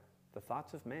the time. The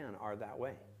thoughts of man are that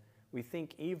way. We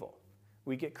think evil.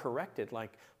 We get corrected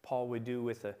like Paul would do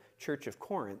with the church of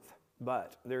Corinth,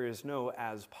 but there is no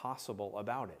as possible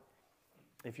about it.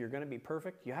 If you're going to be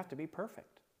perfect, you have to be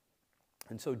perfect.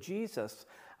 And so Jesus,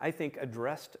 I think,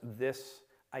 addressed this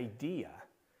idea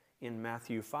in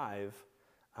Matthew 5,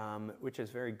 which is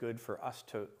very good for us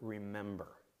to remember.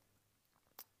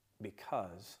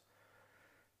 Because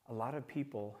a lot of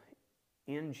people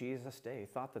in Jesus' day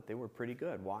thought that they were pretty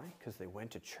good. Why? Because they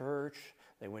went to church,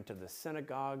 they went to the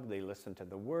synagogue, they listened to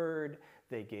the word,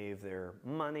 they gave their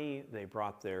money, they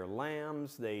brought their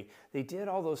lambs, they did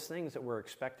all those things that were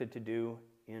expected to do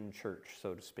in church,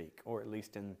 so to speak, or at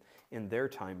least in their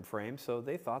time frame. So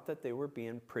they thought that they were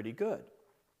being pretty good,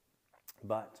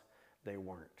 but they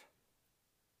weren't.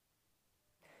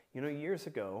 You know, years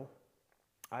ago,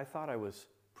 I thought I was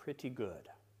pretty good.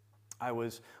 I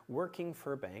was working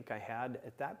for a bank. I had,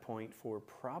 at that point, for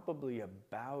probably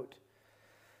about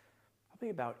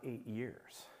 8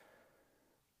 years.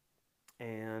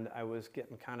 And I was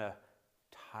getting kind of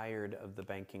tired of the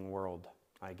banking world,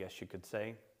 I guess you could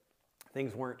say.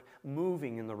 Things weren't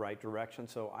moving in the right direction,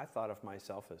 so I thought of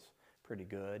myself as pretty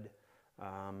good.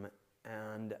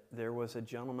 And there was a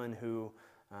gentleman who,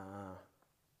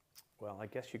 well, I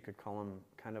guess you could call him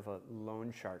kind of a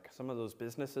loan shark. Some of those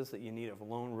businesses that you need a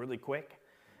loan really quick,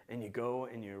 and you go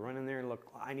and you run in there and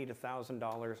look, I need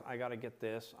 $1,000, I got to get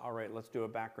this. All right, let's do a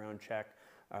background check.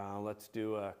 Let's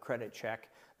do a credit check,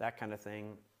 that kind of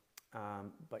thing.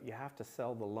 But you have to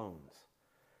sell the loans.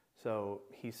 So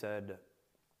he said,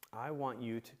 I want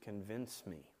you to convince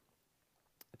me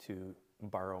to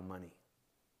borrow money,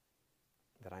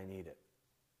 that I need it.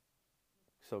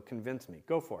 So convince me,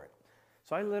 go for it.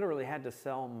 So I literally had to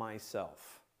sell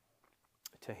myself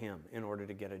to him in order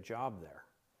to get a job there.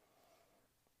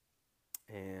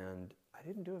 And I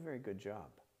didn't do a very good job.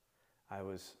 I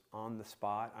was on the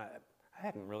spot. I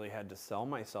hadn't really had to sell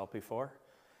myself before.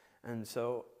 And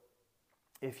so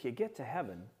if you get to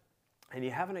heaven and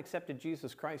you haven't accepted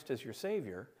Jesus Christ as your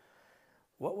Savior,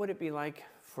 what would it be like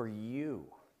for you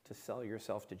to sell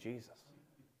yourself to Jesus?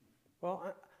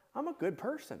 Well, I'm a good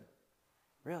person.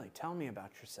 Really, tell me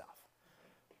about yourself.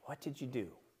 What did you do?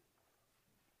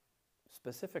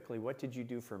 Specifically, what did you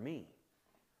do for me?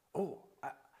 Oh,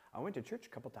 I went to church a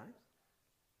couple times.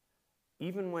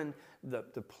 Even when the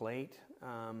plate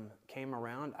came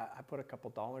around, I put a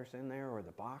couple dollars in there, or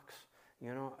the box.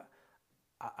 You know,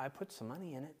 I put some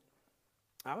money in it.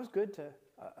 I was good to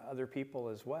other people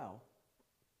as well.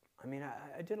 I mean,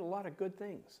 I did a lot of good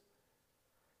things.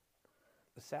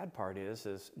 The sad part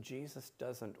is Jesus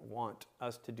doesn't want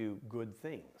us to do good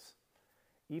things.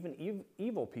 Even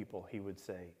evil people, he would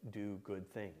say, do good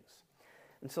things.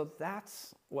 And so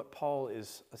that's what Paul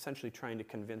is essentially trying to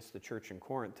convince the church in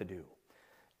Corinth to do,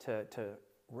 to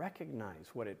recognize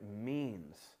what it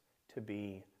means to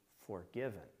be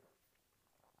forgiven.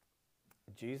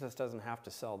 Jesus doesn't have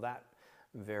to sell that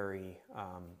very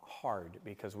hard,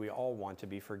 because we all want to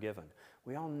be forgiven.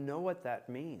 We all know what that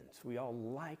means. We all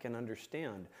like and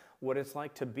understand what it's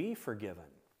like to be forgiven.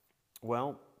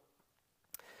 Well,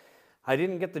 I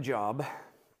didn't get the job,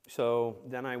 so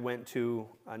then I went to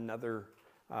another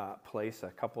place a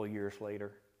couple of years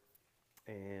later,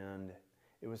 and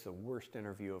it was the worst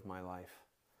interview of my life.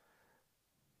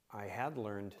 I had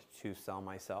learned to sell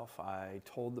myself. I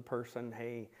told the person,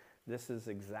 hey, this is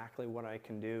exactly what I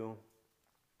can do.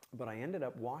 But I ended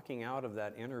up walking out of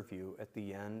that interview at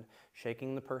the end,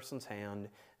 shaking the person's hand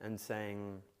and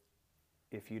saying,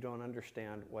 if you don't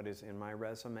understand what is in my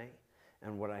resume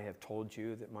and what I have told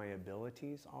you that my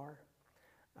abilities are,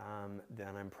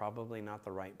 then I'm probably not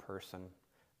the right person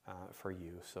for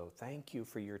you. So thank you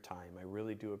for your time. I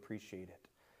really do appreciate it.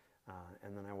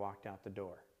 And then I walked out the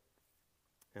door.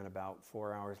 And about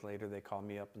 4 hours later, they called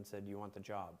me up and said, you want the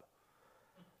job?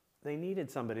 They needed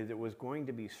somebody that was going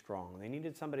to be strong. They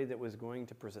needed somebody that was going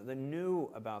to present, that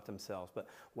knew about themselves. But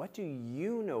what do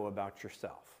you know about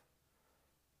yourself?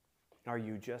 Are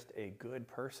you just a good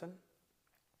person?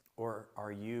 Or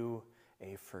are you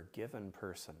a forgiven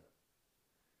person?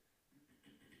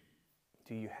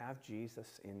 Do you have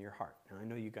Jesus in your heart? And I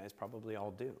know you guys probably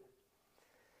all do.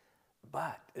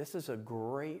 But this is a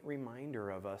great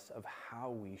reminder of us of how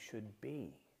we should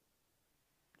be,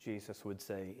 Jesus would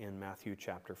say in Matthew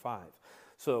chapter 5.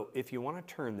 So if you want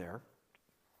to turn there,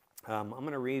 I'm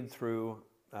going to read through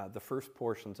the first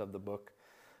portions of the book,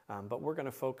 but we're going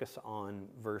to focus on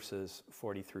verses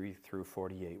 43 through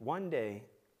 48. One day,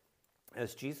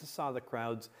 as Jesus saw the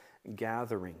crowds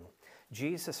gathering,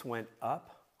 Jesus went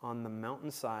up on the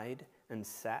mountainside and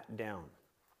sat down.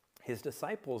 His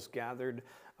disciples gathered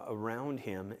around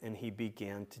him, and he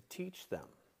began to teach them.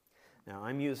 Now,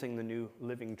 I'm using the New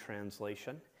Living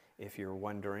Translation, if you're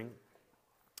wondering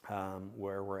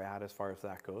where we're at as far as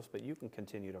that goes, but you can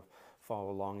continue to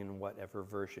follow along in whatever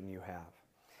version you have.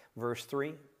 Verse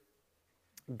 3,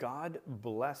 God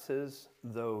blesses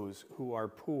those who are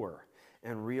poor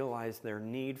and realize their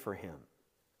need for him.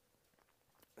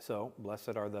 So,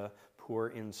 blessed are the poor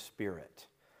in spirit.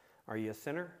 Are you a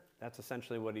sinner? That's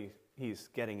essentially what he's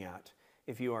getting at.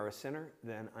 If you are a sinner,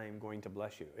 then I am going to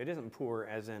bless you. It isn't poor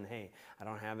as in, hey, I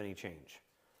don't have any change.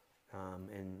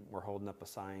 And we're holding up a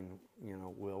sign,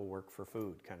 will work for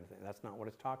food kind of thing. That's not what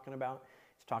it's talking about.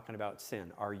 It's talking about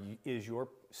sin. Is your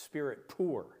spirit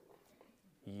poor?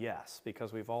 Yes,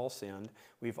 because we've all sinned.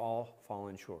 We've all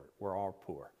fallen short. We're all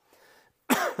poor.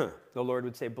 The Lord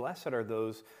would say, blessed are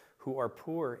those who are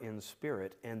poor in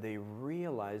spirit, and they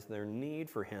realize their need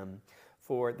for him,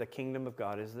 for the kingdom of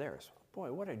God is theirs.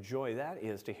 Boy, what a joy that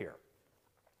is to hear.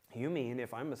 You mean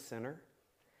if I'm a sinner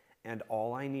and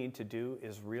all I need to do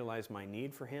is realize my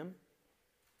need for him?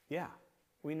 Yeah,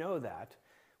 we know that.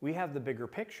 We have the bigger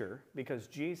picture because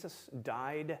Jesus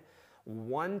died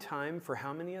one time for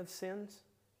how many of sins?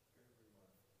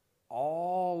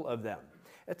 All of them.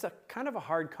 It's a kind of a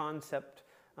hard concept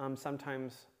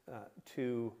sometimes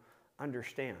to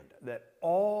understand, that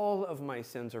all of my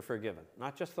sins are forgiven.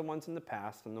 Not just the ones in the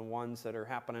past and the ones that are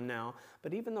happening now,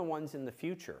 but even the ones in the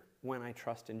future when I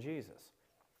trust in Jesus.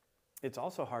 It's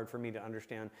also hard for me to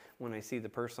understand when I see the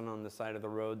person on the side of the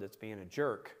road that's being a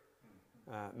jerk,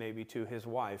 maybe to his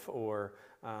wife, or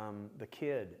the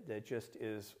kid that just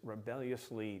is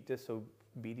rebelliously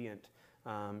disobedient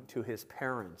to his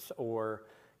parents, or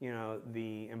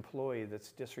the employee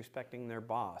that's disrespecting their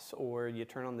boss, or you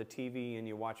turn on the TV and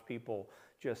you watch people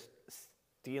just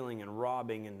stealing and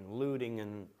robbing and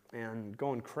looting and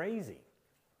going crazy.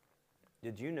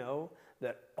 Did you know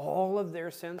that all of their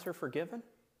sins are forgiven?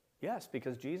 Yes,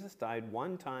 because Jesus died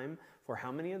one time for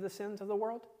how many of the sins of the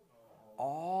world?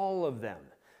 All of them.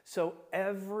 So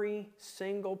every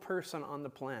single person on the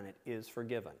planet is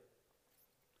forgiven.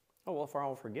 Oh, well, if we're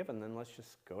all forgiven, then let's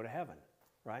just go to heaven,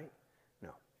 right? No.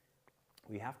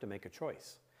 We have to make a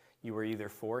choice. You are either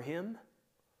for him,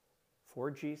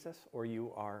 for Jesus, or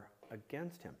you are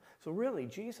against him. So really,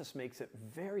 Jesus makes it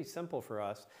very simple for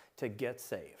us to get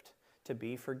saved, to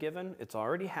be forgiven. It's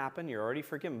already happened. You're already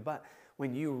forgiven. But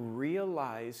when you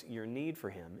realize your need for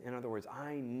him, in other words,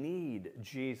 I need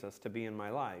Jesus to be in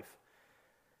my life,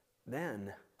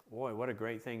 then, boy, what a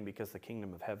great thing, because the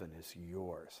kingdom of heaven is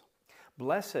yours.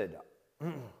 Blessed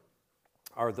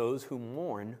are those who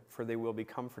mourn, for they will be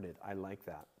comforted. I like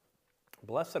that.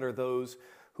 Blessed are those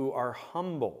who are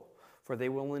humble, for they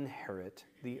will inherit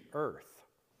the earth.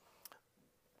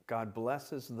 God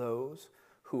blesses those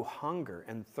who hunger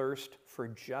and thirst for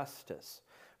justice,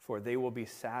 for they will be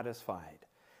satisfied.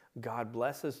 God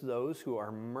blesses those who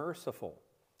are merciful,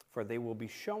 for they will be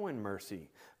shown mercy.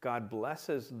 God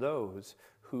blesses those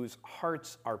whose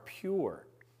hearts are pure,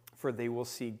 for they will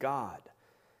see God.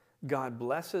 God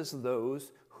blesses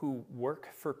those who work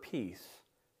for peace,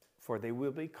 for they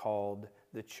will be called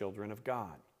the children of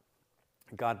God.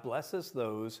 God blesses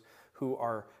those who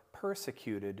are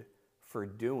persecuted for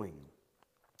doing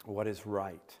what is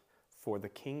right, for the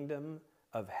kingdom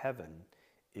of heaven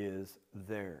is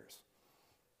theirs.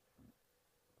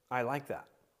 I like that.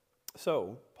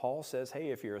 So Paul says,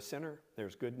 hey, if you're a sinner,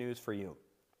 there's good news for you.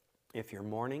 If you're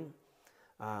mourning,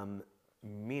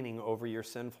 meaning over your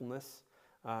sinfulness,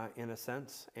 in a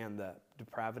sense, and the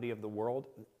depravity of the world,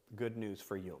 good news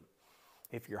for you.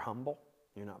 If you're humble,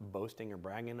 you're not boasting or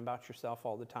bragging about yourself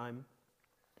all the time,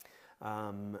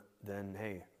 then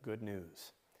hey, good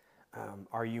news.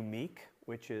 Are you meek,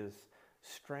 which is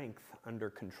strength under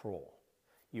control?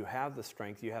 You have the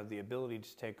strength, you have the ability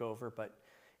to take over, but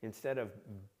instead of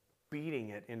beating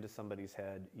it into somebody's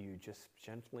head, you just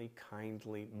gently,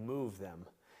 kindly move them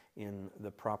in the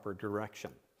proper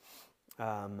direction.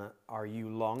 Are you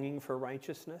longing for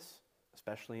righteousness,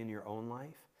 especially in your own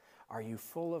life? Are you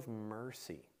full of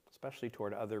mercy, especially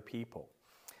toward other people?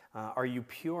 Are you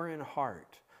pure in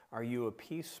heart? Are you a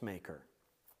peacemaker?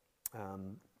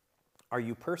 Are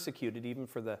you persecuted even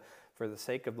for the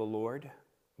sake of the Lord,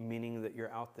 meaning that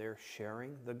you're out there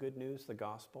sharing the good news, the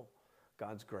gospel,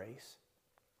 God's grace?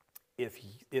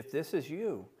 If this is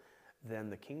you, then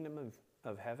the kingdom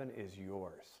of heaven is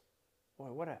yours. Boy,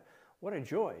 what a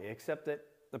joy, except that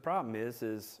the problem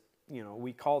is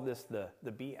we call this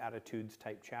the Beatitudes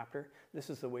type chapter. This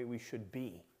is the way we should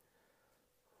be.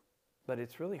 But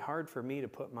it's really hard for me to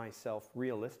put myself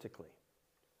realistically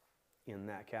in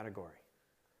that category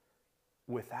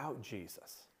without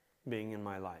Jesus being in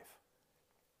my life.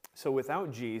 So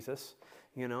without Jesus,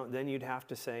 then you'd have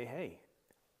to say, hey,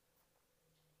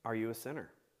 are you a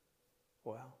sinner?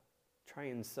 Well, try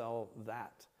and sell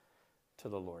that to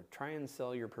the Lord. Try and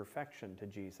sell your perfection to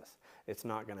Jesus. It's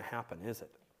not going to happen, is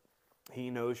it? He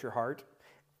knows your heart,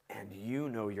 and you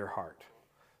know your heart.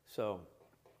 So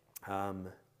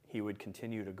he would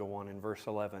continue to go on in verse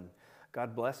 11.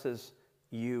 God blesses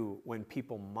you when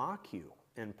people mock you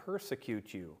and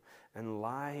persecute you and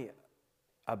lie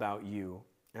about you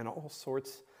and all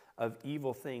sorts of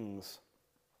evil things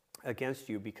against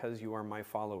you because you are my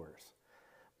followers.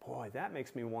 Boy, that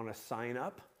makes me want to sign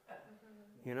up.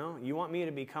 You want me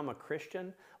to become a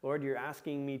Christian? Lord, you're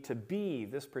asking me to be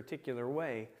this particular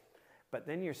way, but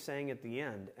then you're saying at the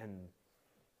end, and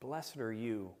blessed are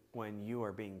you when you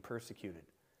are being persecuted.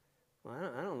 Well,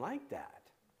 I don't like that.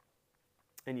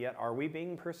 And yet, are we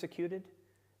being persecuted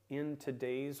in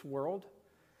today's world?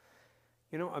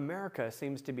 America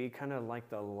seems to be kind of like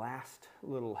the last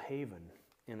little haven,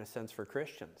 in a sense, for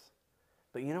Christians.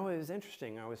 But it was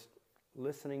interesting. I was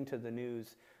listening to the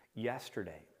news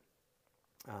yesterday,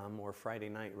 or Friday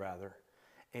night rather,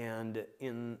 and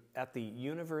at the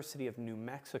University of New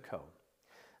Mexico,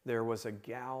 there was a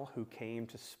gal who came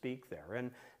to speak there.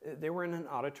 And they were in an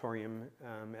auditorium,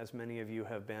 as many of you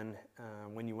have been.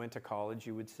 When you went to college,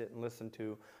 you would sit and listen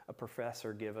to a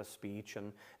professor give a speech.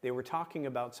 And they were talking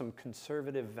about some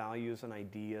conservative values and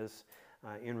ideas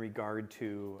in regard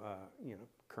to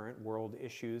current world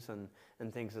issues and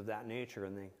things of that nature.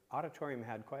 And the auditorium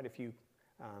had quite a few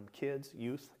kids,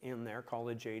 youth in there,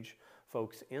 college-age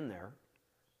folks in there.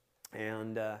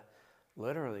 And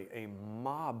literally a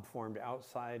mob formed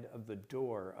outside of the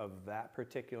door of that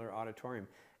particular auditorium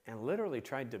and literally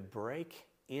tried to break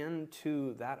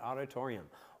into that auditorium.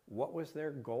 What was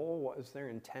their goal? What was their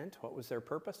intent? What was their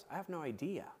purpose? I have no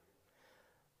idea.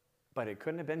 But it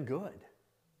couldn't have been good.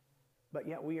 But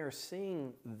yet we are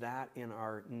seeing that in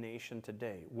our nation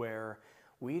today, where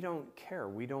we don't care.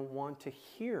 We don't want to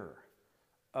hear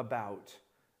about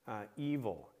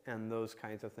evil and those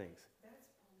kinds of things. That's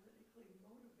politically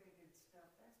motivated stuff.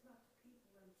 That's not the people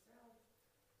themselves.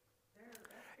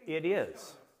 It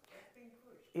is. That's being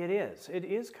pushed. It is. It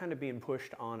is kind of being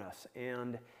pushed on us.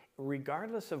 And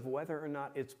regardless of whether or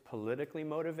not it's politically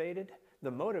motivated,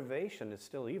 the motivation is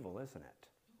still evil, isn't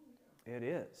it? It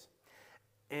is.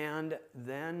 And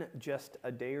then just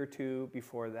a day or two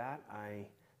before that, I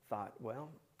thought, well,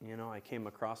 I came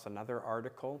across another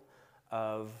article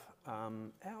of,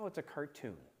 it's a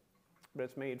cartoon, but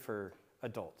it's made for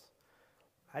adults.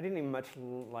 I didn't even much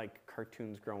like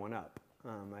cartoons growing up.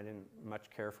 I didn't much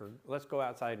care for, let's go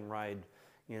outside and ride,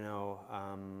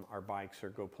 our bikes or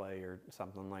go play or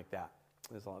something like that.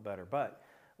 It was a lot better. But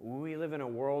we live in a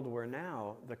world where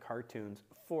now the cartoons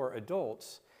for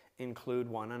adults include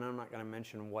one, and I'm not going to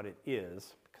mention what it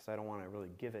is because I don't want to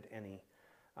really give it any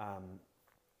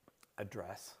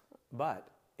address, but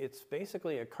it's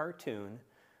basically a cartoon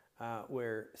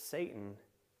where Satan,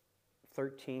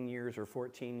 13 years or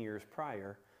 14 years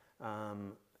prior,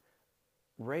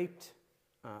 raped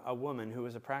a woman who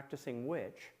was a practicing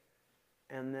witch,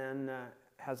 and then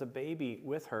has a baby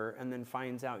with her, and then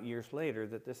finds out years later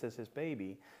that this is his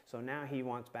baby. So now he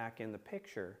wants back in the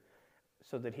picture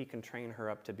so that he can train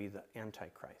her up to be the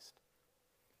Antichrist.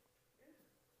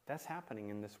 That's happening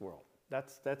in this world.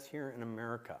 That's here in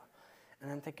America.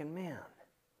 And I'm thinking, man,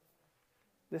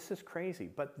 this is crazy.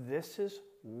 But this is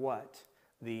what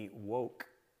the woke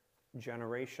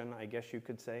generation, I guess you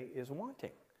could say, is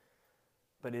wanting.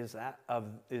 But is that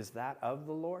of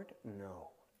the Lord? No.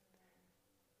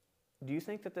 Do you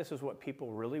think that this is what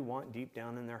people really want deep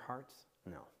down in their hearts?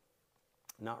 No,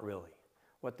 not really.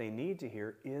 What they need to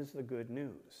hear is the good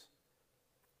news.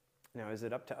 Now, is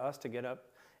it up to us to get up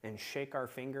and shake our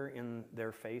finger in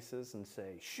their faces and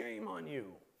say, shame on you?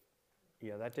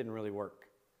 Yeah, that didn't really work.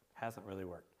 Hasn't really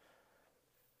worked.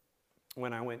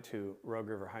 When I went to Rogue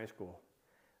River High School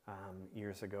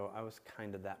years ago, I was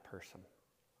kind of that person.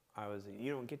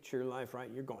 You don't get your life right,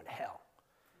 you're going to hell.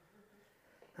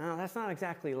 That's not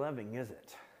exactly loving, is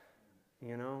it?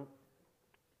 You know?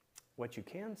 What you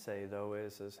can say, though,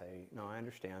 is hey, no, I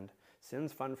understand.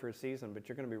 Sin's fun for a season, but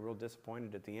you're going to be real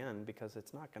disappointed at the end because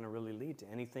it's not going to really lead to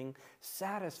anything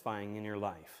satisfying in your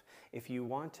life. If you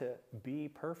want to be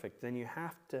perfect, then you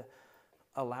have to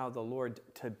allow the Lord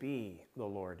to be the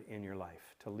Lord in your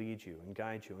life, to lead you and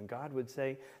guide you. And God would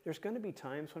say, there's going to be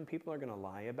times when people are going to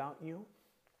lie about you.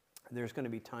 There's going to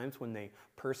be times when they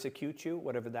persecute you,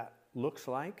 whatever that looks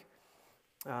like,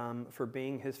 for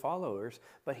being his followers.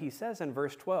 But he says in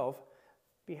verse 12,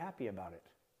 be happy about it.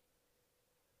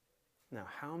 Now,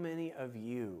 how many of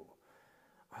you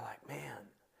are like, man,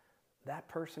 that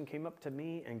person came up to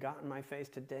me and got in my face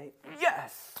today?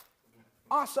 Yes!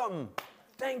 Awesome!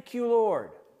 Thank you,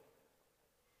 Lord.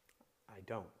 I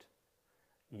don't.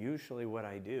 Usually what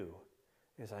I do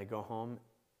is I go home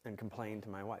and complain to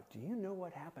my wife, do you know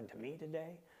what happened to me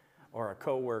today? Or a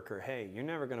coworker, hey, you're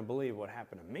never going to believe what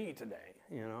happened to me today,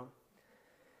 you know?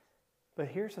 But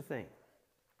here's the thing.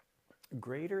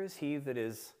 Greater is he that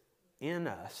is in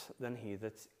us than he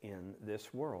that's in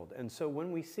this world. And so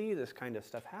when we see this kind of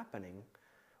stuff happening,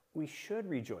 we should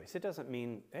rejoice. It doesn't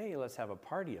mean, hey, let's have a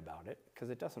party about it, because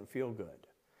it doesn't feel good.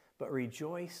 But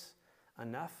rejoice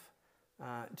enough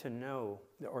to know,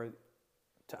 or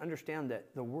to understand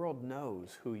that the world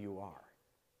knows who you are.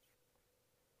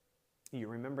 You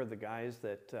remember the guys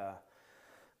that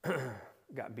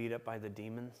got beat up by the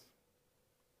demons?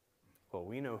 Well,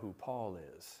 we know who Paul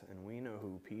is, and we know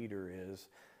who Peter is.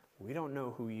 We don't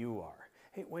know who you are.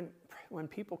 Hey, when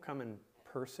people come and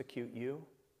persecute you,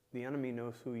 the enemy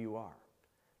knows who you are.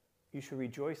 You should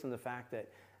rejoice in the fact that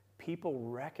people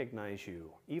recognize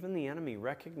you. Even the enemy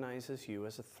recognizes you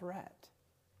as a threat.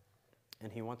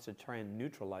 And he wants to try and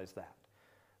neutralize that.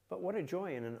 But what a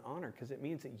joy and an honor, because it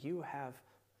means that you have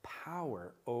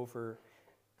power over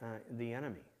the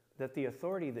enemy. That the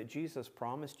authority that Jesus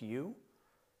promised you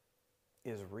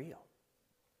is real.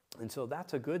 And so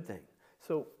that's a good thing.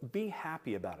 So be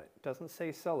happy about it. It doesn't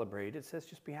say celebrate, it says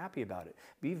just be happy about it.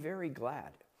 Be very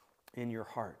glad in your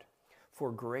heart. For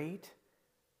a great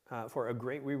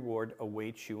reward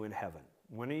awaits you in heaven.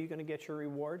 When are you going to get your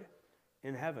reward?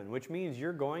 In heaven, which means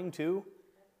you're going to,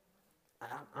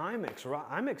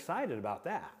 I'm excited about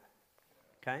that.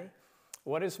 Okay?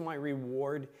 What is my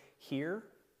reward here?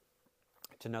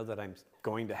 To know that I'm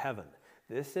going to heaven.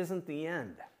 This isn't the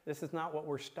end. This is not what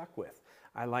we're stuck with.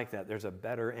 I like that. There's a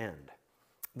better end.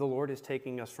 The Lord is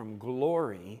taking us from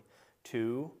glory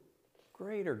to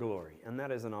greater glory, and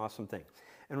that is an awesome thing.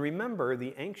 And remember,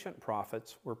 the ancient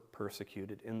prophets were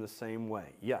persecuted in the same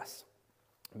way. Yes,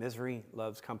 misery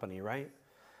loves company, right?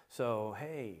 So,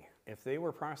 hey, if they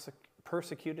were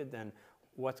persecuted, then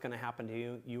what's going to happen to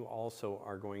you? You also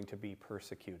are going to be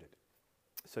persecuted.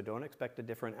 So don't expect a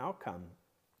different outcome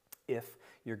if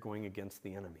you're going against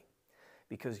the enemy,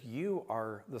 because you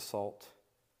are the salt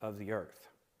of the earth.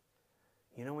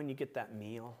 You know when you get that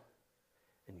meal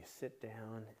and you sit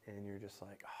down and you're just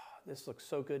like, oh, this looks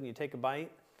so good, and you take a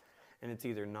bite and it's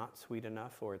either not sweet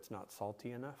enough or it's not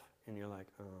salty enough, and you're like,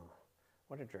 oh,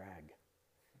 what a drag.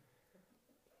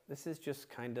 This is just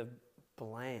kind of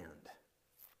bland.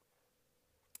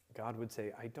 God would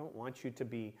say, I don't want you to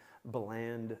be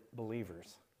bland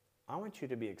believers. I want you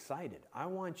to be excited. I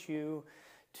want you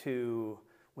to,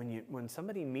 when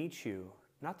somebody meets you,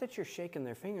 not that you're shaking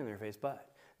their finger in their face, but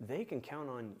they can count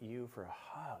on you for a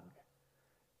hug,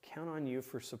 count on you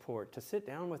for support, to sit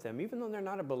down with them, even though they're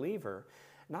not a believer,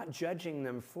 not judging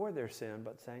them for their sin,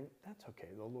 but saying, that's okay,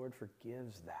 the Lord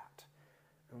forgives that.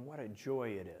 And what a joy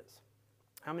it is.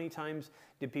 How many times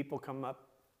did people come up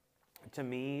to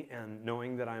me and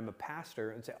knowing that I'm a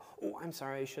pastor and say, oh, I'm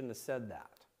sorry, I shouldn't have said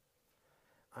that.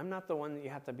 I'm not the one that you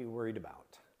have to be worried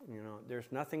about. You know,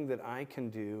 there's nothing that I can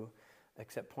do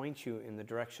except point you in the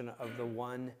direction of the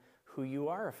one who you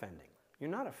are offending. You're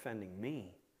not offending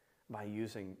me by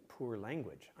using poor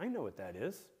language. I know what that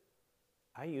is.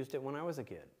 I used it when I was a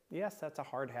kid. Yes, that's a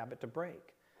hard habit to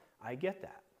break. I get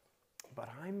that. But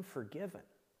I'm forgiven.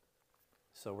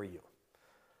 So are you.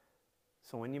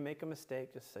 So when you make a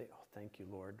mistake, just say, oh, thank you,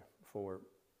 Lord, for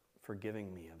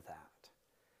forgiving me of that.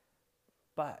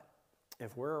 But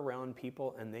if we're around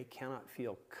people and they cannot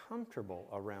feel comfortable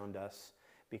around us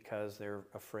because they're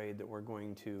afraid that we're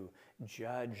going to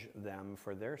judge them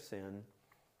for their sin,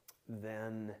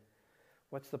 then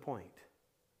what's the point?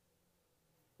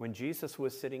 When Jesus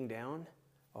was sitting down,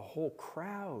 a whole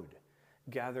crowd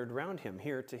gathered around him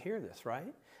here to hear this,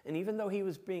 right? And even though he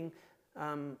was being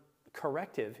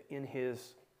corrective in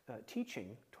his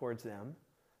teaching towards them,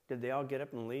 did they all get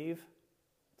up and leave?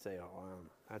 Say, oh,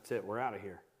 that's it, we're out of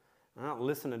here. I'm not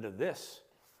listening to this.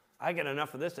 I get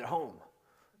enough of this at home.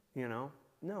 You know?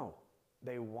 No.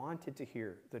 They wanted to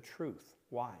hear the truth.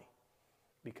 Why?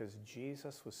 Because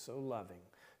Jesus was so loving,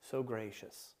 so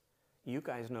gracious. You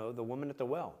guys know the woman at the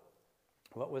well.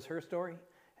 What was her story?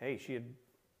 Hey, she had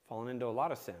fallen into a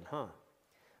lot of sin, huh?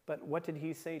 But what did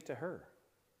he say to her?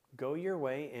 Go your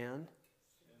way and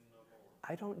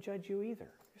I don't judge you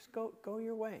either. Just go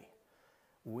your way.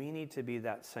 We need to be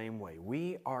that same way.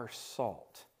 We are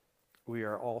salt. We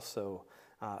are also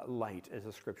light, as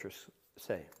the scriptures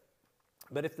say.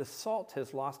 But if the salt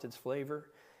has lost its flavor,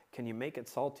 can you make it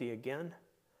salty again?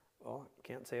 Well, I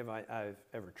can't say if I've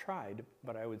ever tried,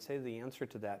 but I would say the answer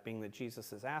to that, being that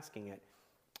Jesus is asking it,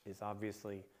 is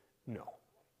obviously no.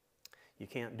 You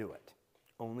can't do it.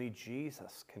 Only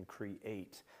Jesus can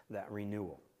create that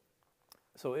renewal.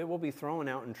 So it will be thrown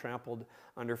out and trampled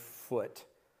underfoot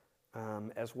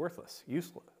as worthless,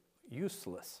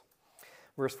 useless.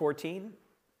 Verse 14,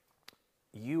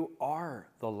 you are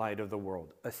the light of the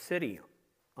world. A city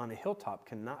on a hilltop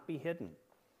cannot be hidden.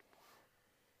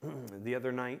 The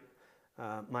other night,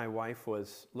 my wife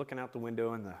was looking out the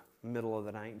window in the middle of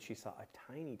the night and she saw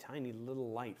a tiny, tiny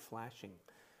little light flashing.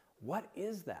 What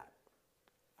is that?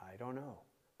 I don't know,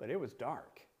 but it was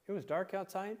dark. It was dark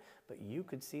outside, but you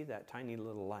could see that tiny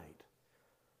little light.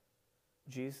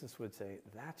 Jesus would say,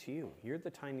 that's you. You're the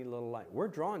tiny little light. We're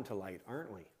drawn to light,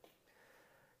 aren't we?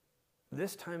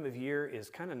 This time of year is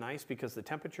kind of nice because the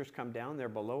temperatures come down. They're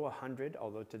below 100,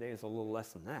 although today is a little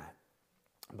less than that.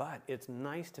 But it's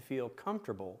nice to feel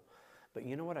comfortable. But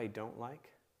you know what I don't like?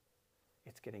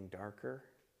 It's getting darker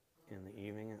in the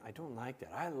evening. I don't like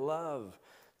that. I love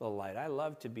the light. I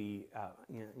love to be out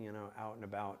and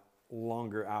about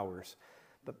longer hours.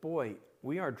 But boy,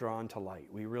 we are drawn to light.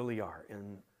 We really are.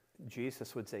 And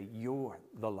Jesus would say, you're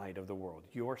the light of the world.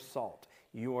 You're salt.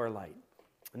 You are light.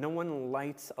 No one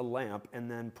lights a lamp and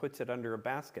then puts it under a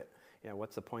basket. Yeah,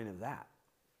 what's the point of that?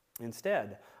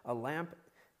 Instead, a lamp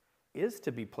is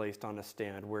to be placed on a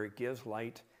stand where it gives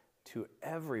light to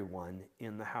everyone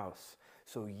in the house.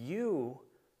 So you,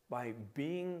 by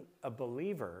being a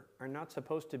believer, are not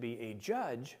supposed to be a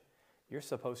judge. You're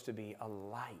supposed to be a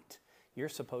light. You're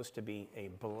supposed to be a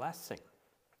blessing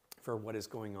for what is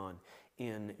going on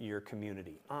in your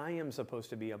community. I am supposed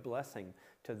to be a blessing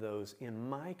to those in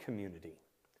my community.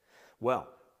 Well,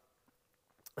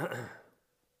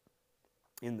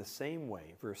 in the same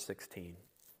way, verse 16,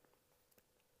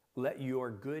 let your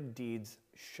good deeds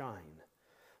shine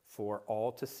for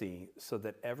all to see, so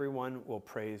that everyone will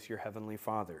praise your heavenly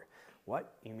Father.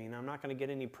 What? You mean I'm not going to get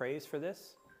any praise for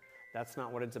this? That's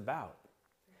not what it's about.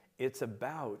 It's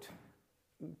about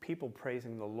people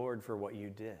praising the Lord for what you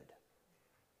did.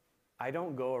 I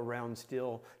don't go around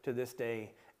still to this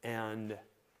day and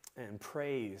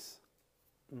praise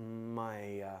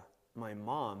my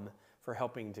mom for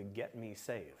helping to get me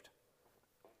saved.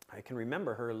 I can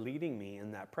remember her leading me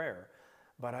in that prayer,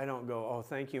 but I don't go, oh,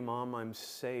 thank you, Mom, I'm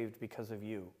saved because of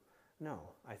you. No,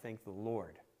 I thank the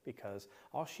Lord because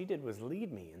all she did was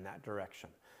lead me in that direction.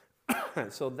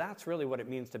 So that's really what it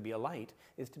means to be a light,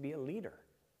 is to be a leader.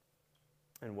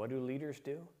 And what do leaders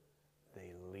do?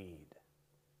 They lead.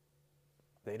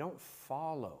 They don't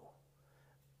follow.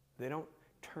 They don't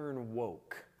turn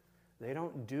woke. They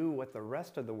don't do what the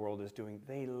rest of the world is doing.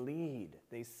 They lead.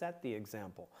 They set the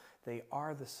example. They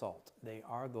are the salt. They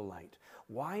are the light.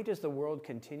 Why does the world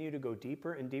continue to go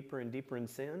deeper and deeper and deeper in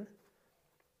sin?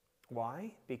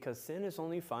 Why? Because sin is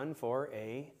only fun for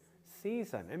a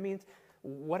season. It means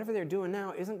whatever they're doing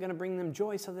now isn't going to bring them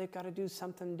joy, so they've got to do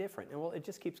something different. And well, it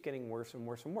just keeps getting worse and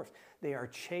worse and worse. They are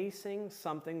chasing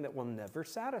something that will never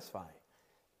satisfy.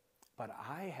 But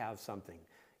I have something.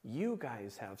 You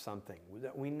guys have something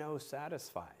that we know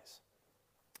satisfies.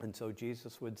 And so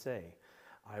Jesus would say,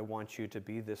 I want you to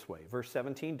be this way. Verse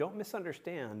 17, don't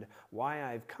misunderstand why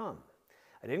I've come.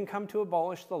 I didn't come to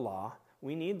abolish the law.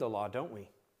 We need the law, don't we?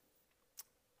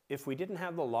 If we didn't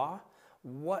have the law,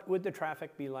 what would the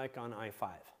traffic be like on I-5?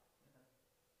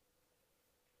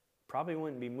 Probably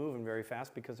wouldn't be moving very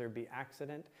fast because there'd be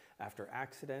accident after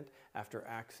accident after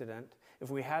accident. If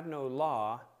we had no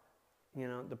law,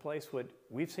 the place would,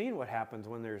 we've seen what happens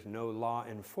when there's no law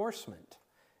enforcement,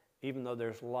 even though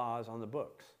there's laws on the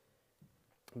books.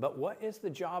 But what is the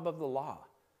job of the law?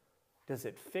 Does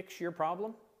it fix your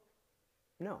problem?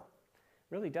 No,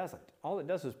 it really doesn't. All it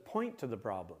does is point to the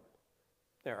problem.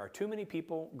 There are too many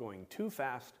people going too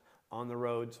fast on the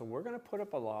road, so we're going to put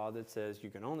up a law that says you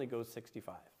can only go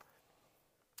 65.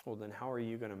 Well, then how are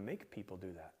you going to make people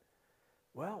do that?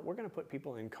 Well, we're going to put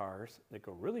people in cars that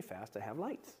go really fast that have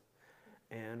lights,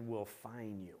 and we'll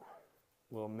fine you.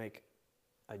 We'll make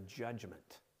a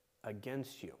judgment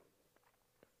against you.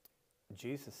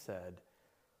 Jesus said,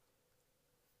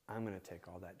 I'm going to take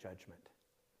all that judgment.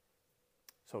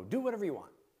 So do whatever you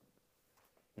want.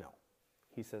 No.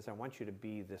 He says, I want you to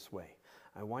be this way.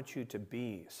 I want you to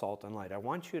be salt and light. I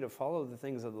want you to follow the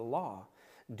things of the law,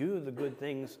 do the good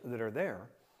things that are there,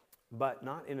 but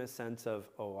not in a sense of,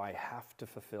 oh, I have to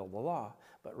fulfill the law,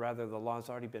 but rather the law's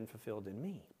already been fulfilled in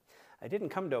me. I didn't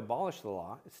come to abolish the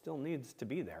law. It still needs to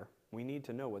be there. We need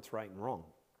to know what's right and wrong.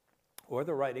 Or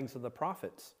the writings of the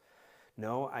prophets.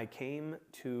 No, I came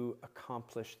to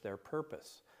accomplish their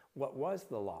purpose. What was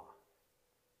the law?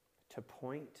 To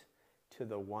point to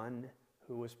the one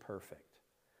who was perfect.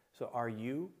 So are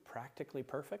you practically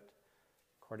perfect?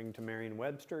 According to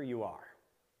Merriam-Webster, you are.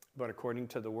 But according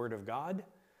to the Word of God,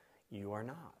 you are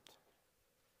not.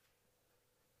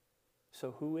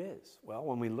 So who is? Well,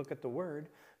 when we look at the Word,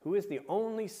 who is the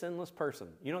only sinless person?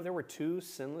 There were 2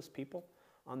 sinless people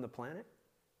on the planet.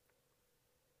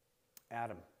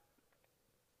 Adam.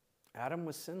 Adam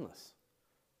was sinless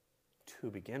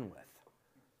to begin with.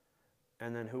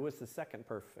 And then who was the second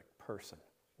perfect person?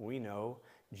 We know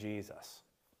Jesus.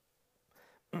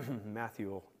 Matthew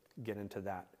will get into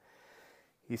that.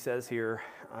 He says here,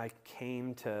 I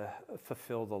came to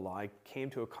fulfill the law. I came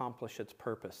to accomplish its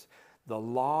purpose. The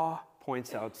law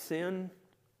points out sin,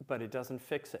 but it doesn't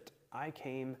fix it. I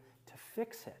came to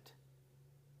fix it.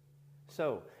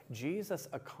 So Jesus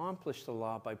accomplished the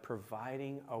law by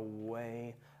providing a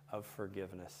way of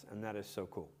forgiveness, and that is so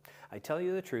cool. I tell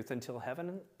you the truth, until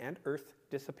heaven and earth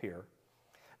disappear,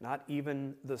 not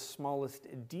even the smallest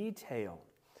detail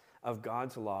of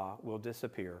God's law will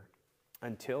disappear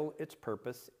until its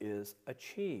purpose is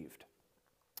achieved.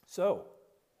 So,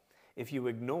 if you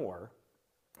ignore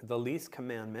the least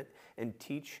commandment and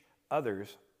teach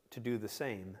others to do the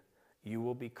same, you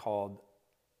will be called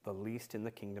the least in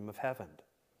the kingdom of heaven.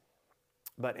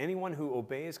 But anyone who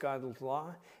obeys God's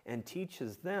law and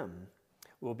teaches them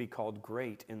will be called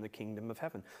great in the kingdom of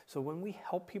heaven. So when we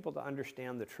help people to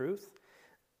understand the truth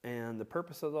and the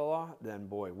purpose of the law, then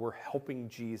boy, we're helping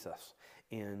Jesus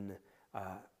in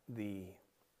the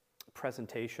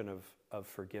presentation of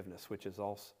forgiveness, which is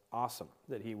also awesome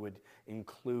that he would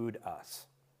include us.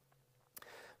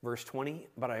 Verse 20,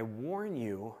 but I warn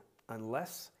you,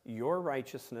 unless your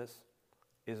righteousness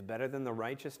is better than the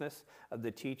righteousness of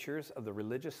the teachers of the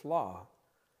religious law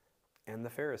and the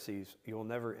Pharisees, you will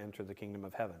never enter the kingdom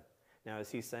of heaven. Now,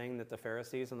 is he saying that the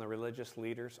Pharisees and the religious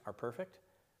leaders are perfect?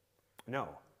 No.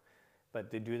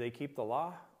 But do they keep the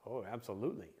law? Oh,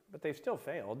 absolutely. But they've still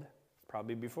failed,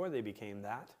 probably before they became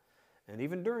that, and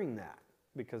even during that,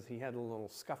 because he had a little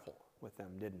scuffle with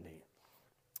them, didn't he?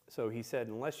 So he said,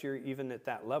 unless you're even at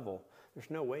that level,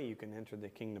 there's no way you can enter the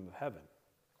kingdom of heaven.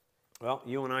 Well,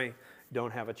 you and I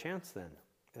don't have a chance then,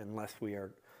 unless we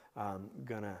are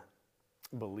going to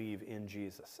believe in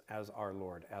Jesus as our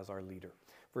Lord, as our leader.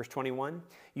 Verse 21,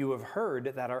 you have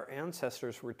heard that our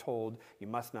ancestors were told, you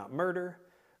must not murder.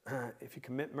 If you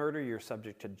commit murder, you're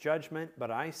subject to judgment.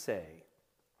 But I say,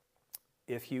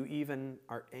 if you even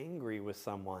are angry with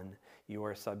someone, you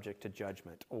are subject to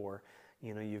judgment. Or,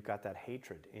 you've got that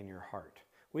hatred in your heart.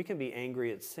 We can be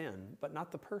angry at sin, but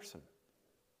not the person.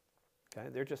 Okay,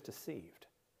 they're just deceived.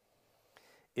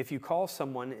 If you call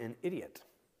someone an idiot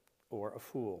or a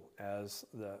fool, as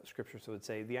the scriptures would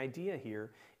say, the idea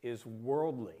here is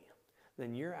worldly,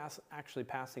 then you're actually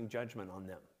passing judgment on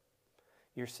them.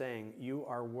 You're saying, you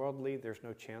are worldly, there's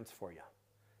no chance for you.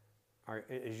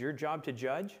 Is your job to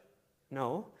judge?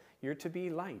 No, you're to be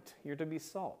light, you're to be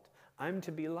salt. I'm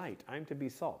to be light, I'm to be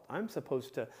salt. I'm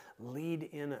supposed to lead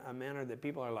in a manner that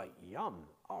people are like, yum,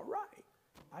 all right.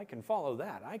 I can follow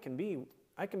that. I can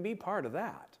be part of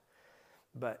that.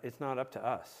 But it's not up to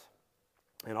us.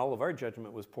 And all of our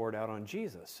judgment was poured out on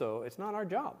Jesus. So it's not our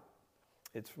job.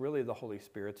 It's really the Holy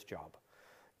Spirit's job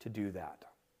to do that.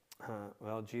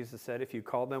 Well, Jesus said, if you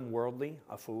call them worldly,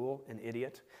 a fool, an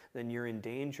idiot, then you're in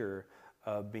danger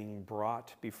of being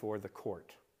brought before the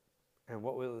court. And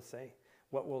what will it say?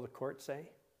 What will the court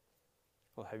say?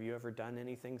 Well, have you ever done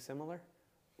anything similar?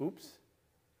 Oops.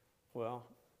 Well,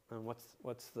 and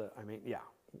what's the, yeah,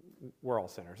 we're all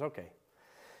sinners. Okay.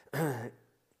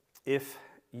 If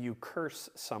you curse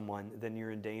someone, then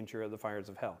you're in danger of the fires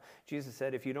of hell. Jesus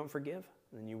said, if you don't forgive,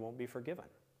 then you won't be forgiven.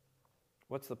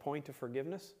 What's the point of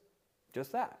forgiveness?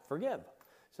 Just that, forgive.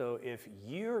 So if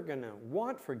you're going to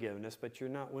want forgiveness, but you're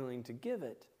not willing to give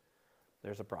it,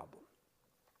 there's a problem.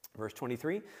 Verse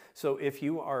 23, so if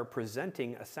you are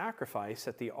presenting a sacrifice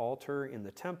at the altar in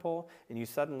the temple, and you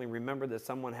suddenly remember that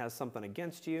someone has something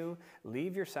against you,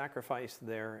 leave your sacrifice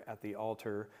there at the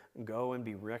altar, go and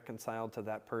be reconciled to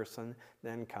that person,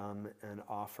 then come and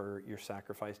offer your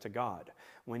sacrifice to God.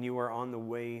 When you are on the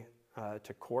way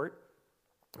to court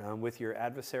with your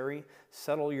adversary,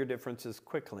 settle your differences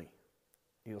quickly.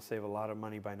 You'll save a lot of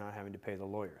money by not having to pay the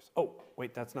lawyers. Oh,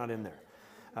 wait, that's not in there.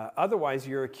 Otherwise,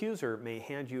 your accuser may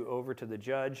hand you over to the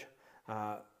judge,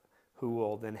 who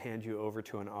will then hand you over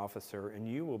to an officer, and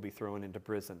you will be thrown into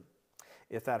prison.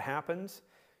 If that happens,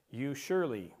 you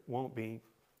surely won't be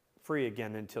free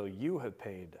again until you have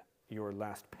paid your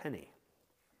last penny,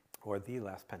 or the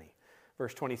last penny.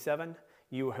 Verse 27,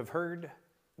 you have heard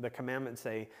the commandment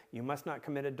say, you must not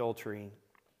commit adultery,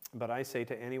 but I say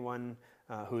to anyone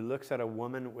who looks at a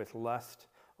woman with lust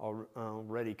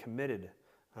already committed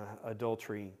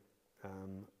adultery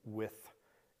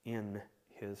within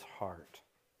his heart.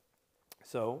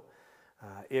 So,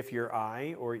 if your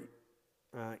eye or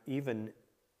even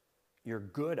your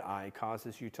good eye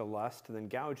causes you to lust, then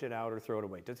gouge it out or throw it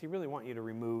away. Does he really want you to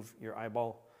remove your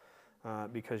eyeball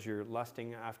because you're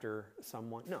lusting after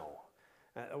someone? No.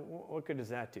 What good does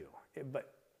that do?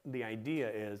 But the idea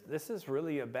is this is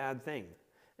really a bad thing.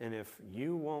 And if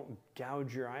you won't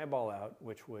gouge your eyeball out,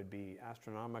 which would be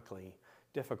astronomically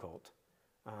difficult.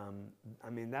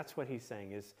 That's what he's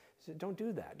saying is don't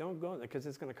do that. Don't go there because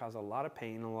it's going to cause a lot of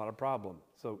pain and a lot of problem.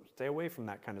 So stay away from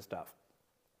that kind of stuff.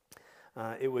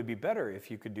 It would be better if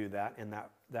you could do that, and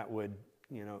that would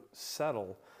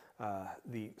settle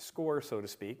the score, so to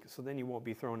speak. So then you won't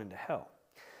be thrown into hell.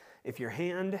 If your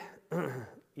hand,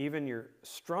 even your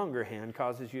stronger hand,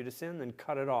 causes you to sin, then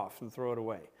cut it off and throw it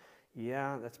away.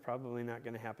 Yeah, that's probably not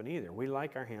going to happen either. We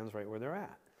like our hands right where they're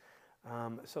at.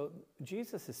 So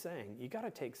Jesus is saying, you got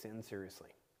to take sin seriously.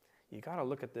 You got to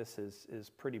look at this as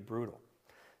pretty brutal.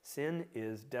 Sin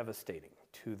is devastating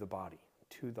to the body,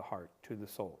 to the heart, to the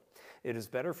soul. It is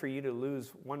better for you to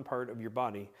lose one part of your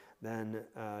body than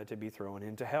to be thrown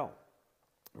into hell.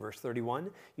 Verse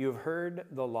 31, you have heard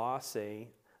the law say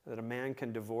that a man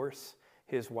can divorce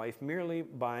his wife merely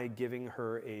by giving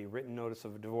her a written notice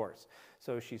of divorce.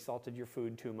 So she salted your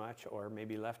food too much or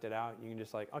maybe left it out. You can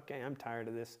just okay, I'm tired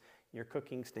of this. Your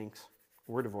cooking stinks.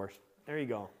 We're divorced. There you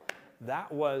go.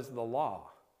 That was the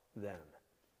law then.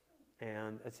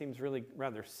 And it seems really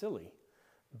rather silly,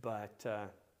 but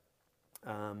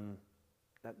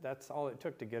that's all it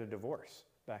took to get a divorce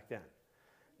back then.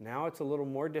 Now it's a little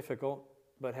more difficult,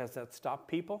 but has that stopped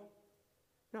people?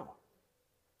 No.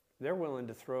 They're willing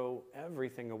to throw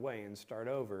everything away and start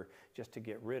over just to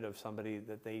get rid of somebody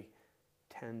that they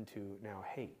tend to now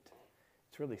hate.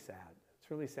 It's really sad. It's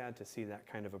really sad to see that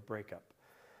kind of a breakup.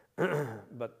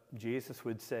 But Jesus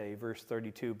would say, verse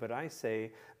 32, but I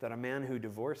say that a man who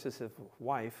divorces his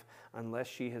wife, unless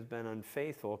she has been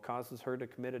unfaithful, causes her to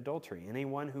commit adultery.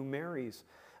 Anyone who marries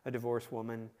a divorced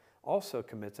woman also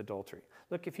commits adultery.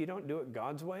 Look, if you don't do it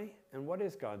God's way, and what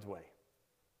is God's way?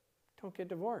 Don't get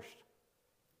divorced.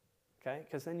 Okay?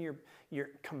 Because then you're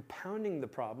compounding the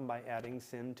problem by adding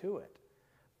sin to it.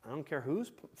 I don't care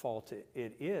whose fault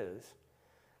it is.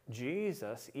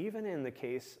 Jesus, even in the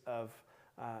case of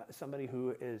somebody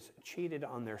who is cheated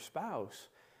on their spouse,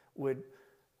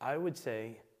 I would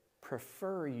say,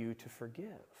 prefer you to forgive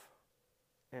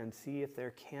and see if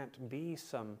there can't be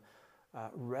some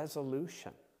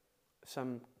resolution,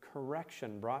 some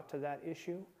correction brought to that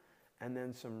issue, and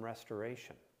then some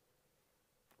restoration.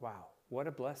 Wow, what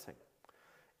a blessing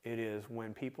it is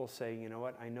when people say, you know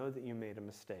what, I know that you made a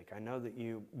mistake. I know that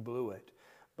you blew it,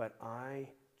 but I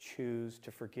choose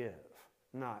to forgive.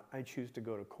 Not, I choose to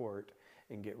go to court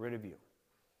and get rid of you.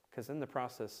 Because then the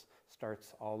process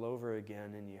starts all over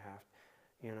again and you have,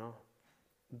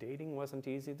 dating wasn't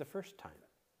easy the first time.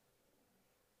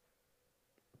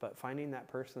 But finding that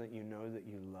person that you know that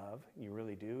you love, you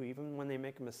really do, even when they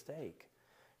make a mistake,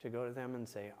 to go to them and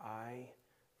say, I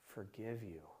forgive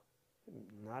you.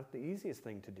 Not the easiest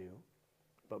thing to do,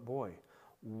 but boy,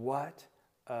 what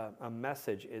a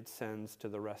message it sends to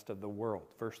the rest of the world.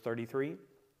 Verse 33,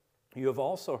 you have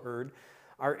also heard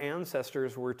our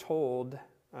ancestors were told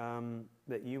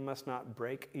that you must not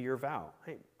break your vow.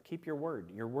 Hey, keep your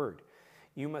word, your word.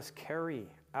 You must carry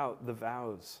out the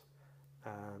vows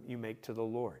you make to the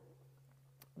Lord.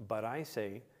 But I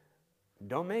say,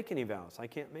 don't make any vows. I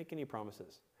can't make any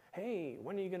promises. Hey,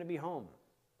 when are you going to be home?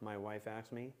 My wife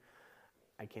asked me.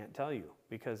 I can't tell you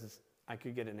because I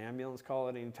could get an ambulance call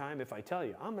at any time if I tell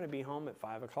you, I'm going to be home at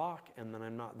 5 o'clock and then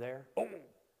I'm not there. Oh,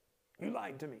 you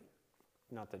lied to me.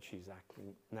 Not that she's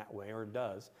acting that way or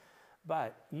does,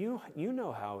 but you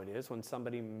know how it is when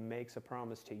somebody makes a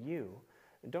promise to you.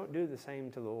 Don't do the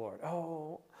same to the Lord.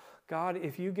 Oh, God,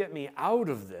 if you get me out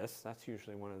of this, that's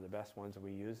usually one of the best ones that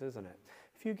we use, isn't it?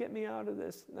 If you get me out of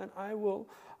this, then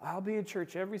I'll be in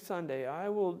church every Sunday.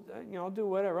 I'll do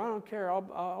whatever. I don't care.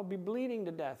 I'll be bleeding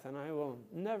to death and I will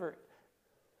never.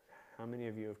 How many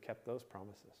of you have kept those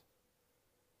promises?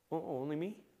 Well, only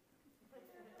me.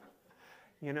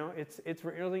 You know, it's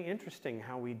really interesting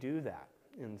how we do that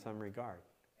in some regard.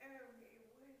 And if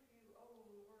you, oh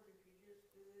Lord, if you just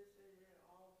do this and then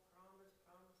all promise,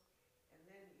 and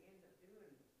then you end up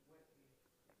doing what you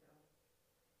know.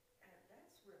 And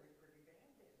that's really pretty bad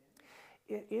then, isn't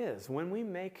it? It is. When we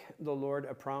make the Lord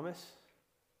a promise,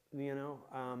 you know,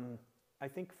 I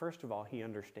think first of all, he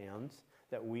understands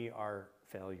that we are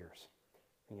failures,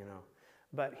 you know.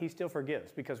 But he still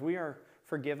forgives because we are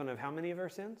forgiven of how many of our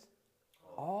sins?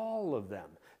 All of them.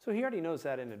 So he already knows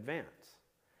that in advance.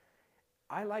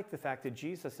 I like the fact that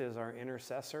Jesus is our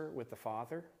intercessor with the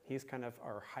Father. He's kind of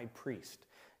our high priest.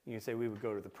 You can say we would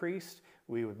go to the priest,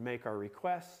 we would make our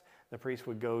requests, the priest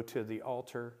would go to the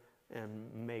altar and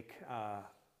make,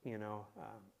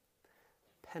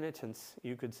 penitence,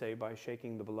 you could say, by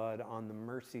shaking the blood on the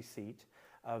mercy seat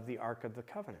of the Ark of the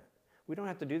Covenant. We don't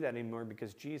have to do that anymore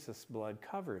because Jesus' blood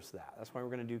covers that. That's why we're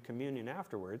going to do communion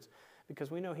afterwards, because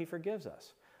we know he forgives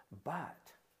us.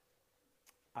 But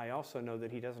I also know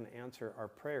that he doesn't answer our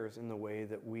prayers in the way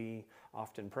that we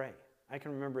often pray. I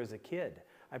can remember as a kid,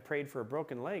 I prayed for a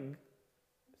broken leg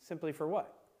simply for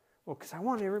what? Well, because I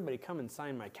wanted everybody to come and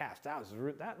sign my cast.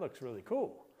 That looks really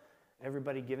cool.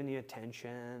 Everybody giving you attention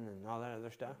and all that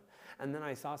other stuff. And then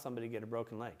I saw somebody get a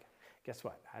broken leg. Guess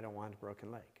what? I don't want a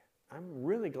broken leg. I'm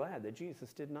really glad that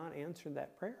Jesus did not answer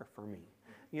that prayer for me.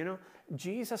 You know,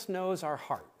 Jesus knows our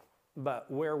heart,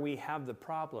 but where we have the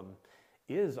problem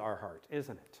is our heart,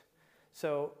 isn't it?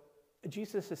 So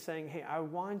Jesus is saying, hey, I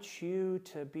want you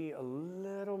to be a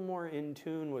little more in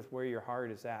tune with where your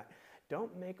heart is at.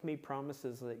 Don't make me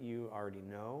promises that you already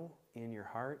know in your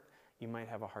heart you might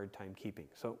have a hard time keeping.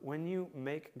 So when you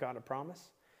make God a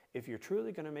promise, if you're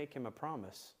truly going to make him a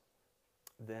promise,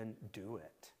 then do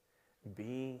it.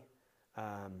 Be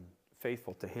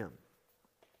faithful to him.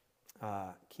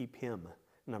 Keep him,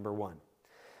 number one.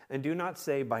 And do not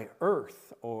say by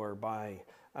earth or by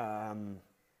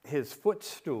his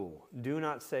footstool. Do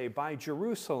not say by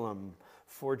Jerusalem,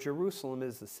 for Jerusalem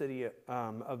is the city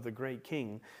of the great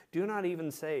king. Do not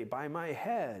even say by my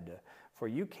head, for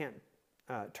you can't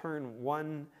turn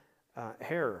one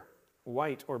hair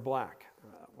white or black.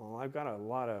 Well, I've got a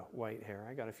lot of white hair.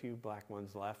 I got a few black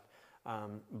ones left.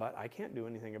 But I can't do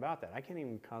anything about that. I can't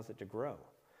even cause it to grow.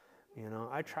 You know,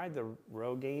 I tried the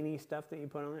Rogaine stuff that you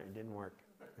put on there. It didn't work.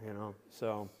 You know,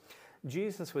 so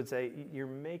Jesus would say, you're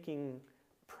making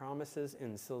promises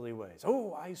in silly ways.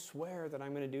 Oh, I swear that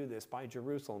I'm going to do this by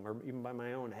Jerusalem or even by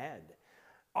my own head.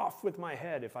 Off with my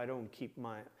head if I don't keep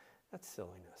my... That's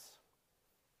silliness.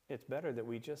 It's better that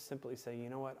we just simply say, you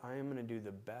know what, I am going to do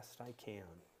the best I can.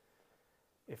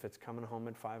 If it's coming home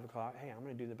at 5 o'clock, hey, I'm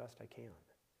going to do the best I can.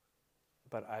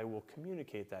 But I will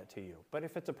communicate that to you. But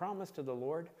if it's a promise to the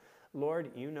Lord,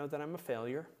 Lord, you know that I'm a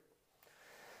failure,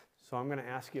 so I'm going to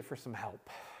ask you for some help.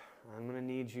 I'm going to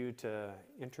need you to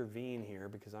intervene here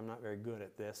because I'm not very good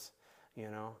at this, you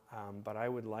know, but I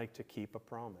would like to keep a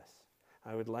promise.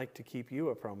 I would like to keep you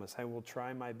a promise. I will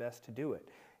try my best to do it.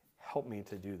 Help me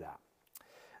to do that.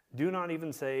 Do not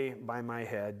even say by my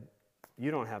head,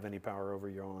 you don't have any power over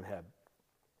your own head.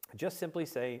 Just simply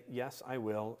say, yes, I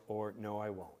will, or no, I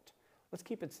won't. Let's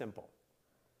keep it simple.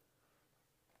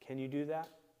 Can you do that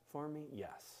for me?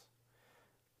 Yes.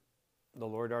 The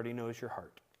Lord already knows your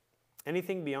heart.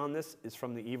 Anything beyond this is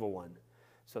from the evil one.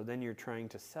 So then you're trying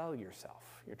to sell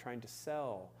yourself. You're trying to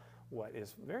sell what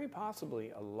is very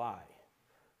possibly a lie.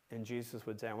 And Jesus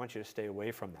would say, I want you to stay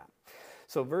away from that.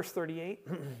 So verse 38,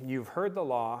 you've heard the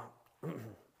law,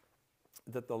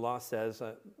 that the law says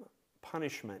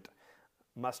punishment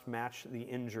must match the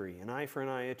injury. An eye for an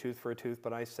eye, a tooth for a tooth,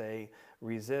 but I say,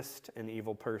 resist an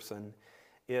evil person.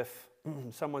 If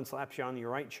someone slaps you on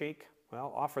your right cheek,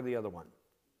 well, offer the other one.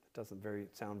 It doesn't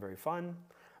sound very fun,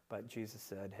 but Jesus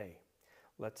said, hey,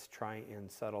 let's try and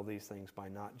settle these things by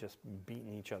not just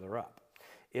beating each other up.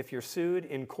 If you're sued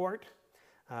in court,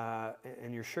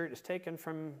 and your shirt is taken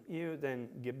from you, then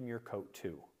give them your coat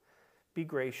too. Be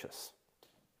gracious.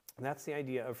 And that's the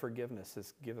idea of forgiveness,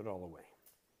 is give it all away.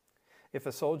 If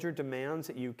a soldier demands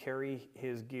that you carry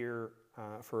his gear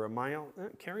for a mile,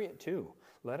 carry it too.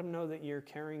 Let him know that you're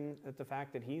carrying at the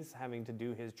fact that he's having to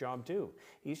do his job too.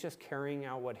 He's just carrying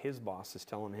out what his boss is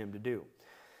telling him to do.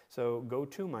 So go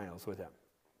 2 miles with him.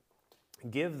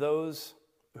 Give those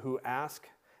who ask,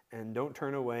 and don't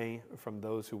turn away from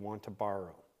those who want to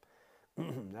borrow.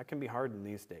 That can be hard in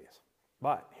these days.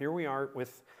 But here we are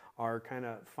with our kind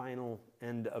of final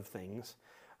end of things.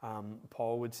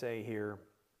 Paul would say here,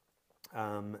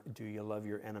 do you love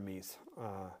your enemies?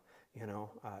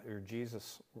 Or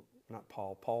Jesus, not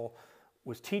Paul. Paul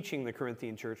was teaching the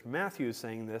Corinthian church. Matthew is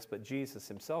saying this, but Jesus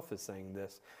himself is saying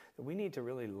this, that we need to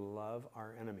really love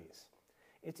our enemies.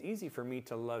 It's easy for me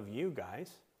to love you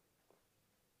guys,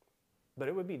 but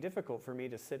it would be difficult for me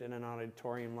to sit in an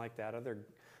auditorium like that other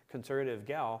conservative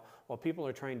gal while people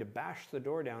are trying to bash the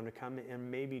door down to come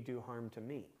and maybe do harm to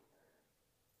me.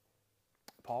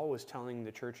 Paul was telling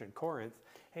the church in Corinth,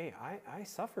 hey, I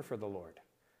suffer for the Lord.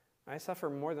 I suffer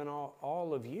more than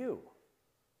all of you.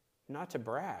 Not to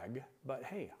brag, but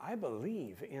hey, I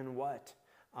believe in what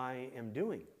I am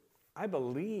doing. I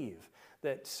believe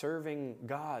that serving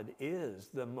God is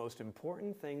the most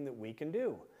important thing that we can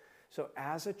do. So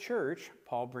as a church,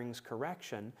 Paul brings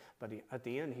correction, but at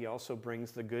the end he also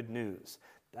brings the good news.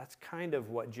 That's kind of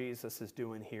what Jesus is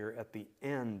doing here at the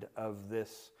end of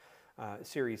this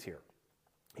series here.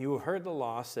 You have heard the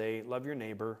law say, love your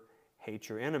neighbor, hate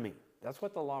your enemy. That's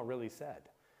what the law really said.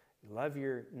 Love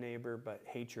your neighbor, but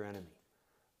hate your enemy.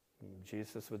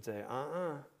 Jesus would say,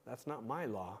 that's not my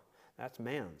law. That's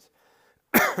man's.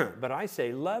 But I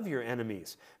say, love your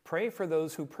enemies. Pray for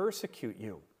those who persecute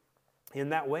you. In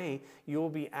that way, you will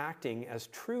be acting as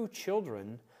true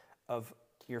children of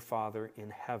your Father in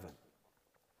heaven.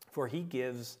 For he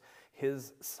gives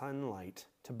his sunlight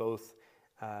to both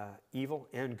evil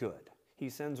and good. He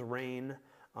sends rain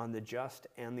on the just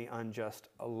and the unjust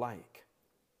alike.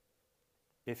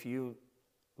 If you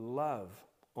love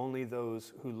only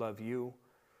those who love you,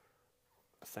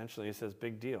 essentially it says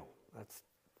big deal.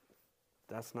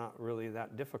 That's not really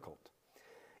that difficult.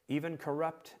 Even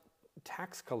corrupt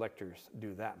tax collectors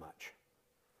do that much.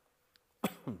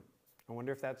 I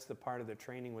wonder if that's the part of the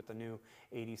training with the new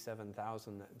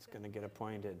 87,000 that's going to get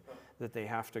appointed, that they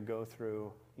have to go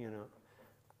through,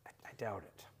 I doubt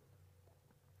it.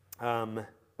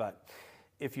 But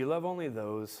if you love only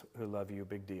those who love you,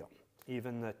 big deal.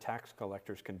 Even the tax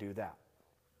collectors can do that.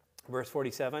 Verse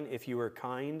 47, if you are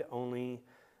kind only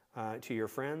to your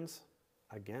friends,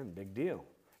 again, big deal.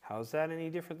 How's that any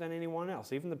different than anyone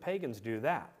else? Even the pagans do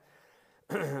that.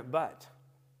 But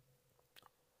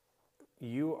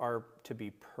you are to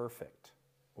be perfect.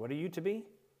 What are you to be?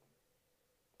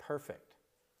 Perfect.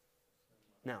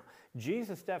 Now,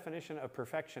 Jesus' definition of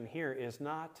perfection here is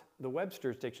not the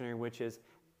Webster's dictionary, which is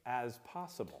as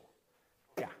possible.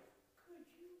 Yeah. Could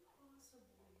you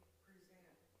possibly present,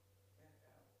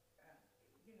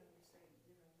 you say,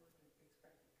 we're to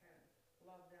expect to kind of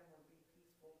love them or be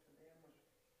peaceful to them,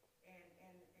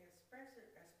 and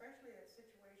especially that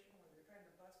situation when they're trying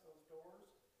to bust those doors,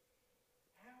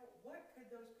 what could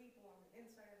those people on the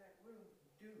inside of that room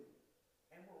do?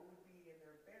 And what would be in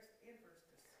their best interest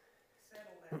to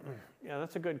settle that down? Yeah,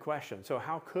 that's a good question. So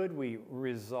how could we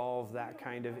resolve that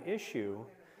kind of issue?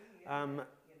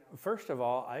 First of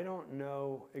all, I don't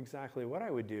know exactly what I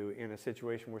would do in a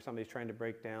situation where somebody's trying to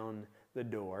break down the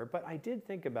door, but I did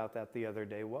think about that the other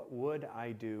day. What would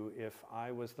I do if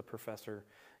I was the professor,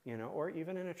 or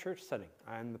even in a church setting?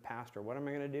 I'm the pastor. What am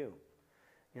I going to do?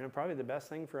 Probably the best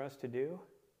thing for us to do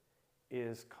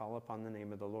is call upon the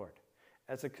name of the Lord.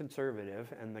 As a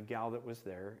conservative, and the gal that was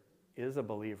there is a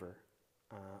believer,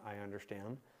 I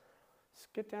understand,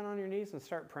 just get down on your knees and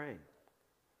start praying.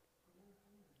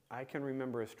 I can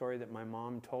remember a story that my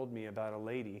mom told me about a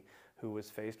lady who was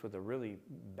faced with a really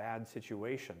bad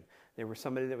situation. There was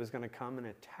somebody that was going to come and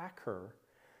attack her,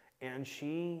 and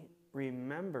she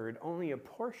remembered only a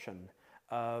portion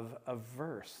of a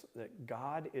verse, that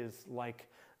God is like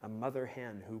a mother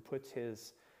hen who puts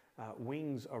his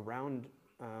wings around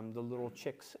the little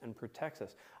chicks and protects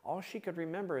us. All she could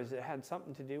remember is it had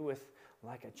something to do with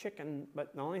like a chicken,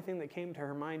 but the only thing that came to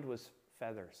her mind was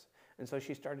feathers. And so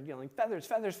she started yelling, feathers,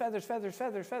 feathers, feathers, feathers,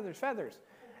 feathers, feathers, feathers.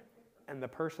 And the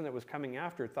person that was coming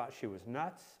after thought she was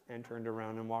nuts and turned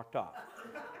around and walked off.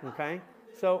 Okay?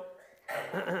 So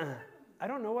I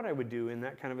don't know what I would do in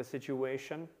that kind of a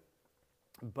situation,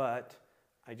 but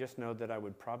I just know that I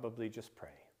would probably just pray.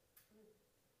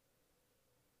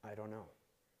 I don't know.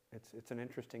 It's an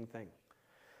interesting thing.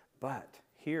 But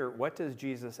here, what does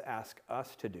Jesus ask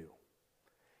us to do?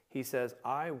 He says,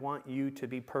 I want you to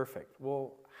be perfect.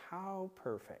 Well, how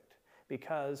perfect?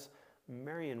 Because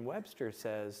Merriam-Webster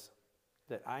says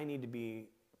that I need to be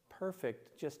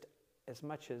perfect just as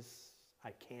much as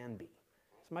I can be,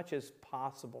 as much as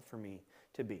possible for me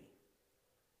to be.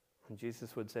 And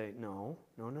Jesus would say, no,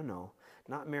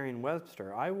 not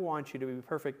Merriam-Webster. I want you to be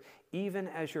perfect even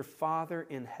as your Father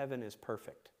in heaven is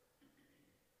perfect.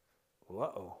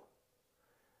 Whoa,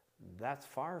 that's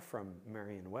far from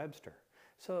Merriam-Webster.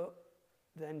 So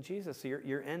then Jesus,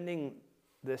 you're ending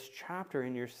this chapter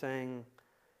and you're saying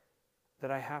that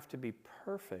I have to be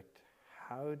perfect.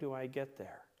 How do I get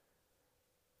there?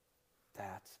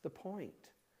 That's the point.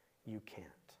 You can't.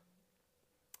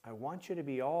 I want you to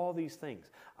be all these things.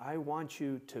 I want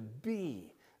you to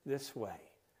be this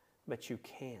way, but you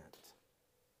can't.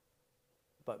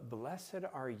 But blessed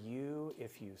are you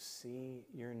if you see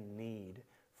your need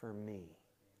for me.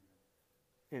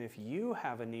 And if you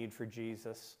have a need for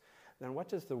Jesus, then what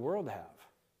does the world have?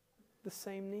 The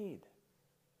same need.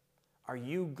 Are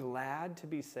you glad to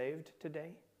be saved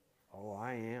today? Oh,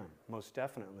 I am, most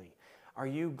definitely. Are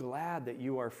you glad that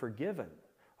you are forgiven?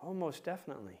 Oh, most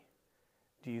definitely.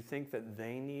 Do you think that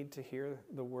they need to hear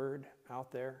the word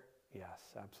out there?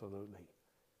 Yes, absolutely.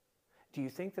 Do you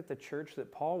think that the church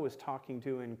that Paul was talking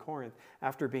to in Corinth,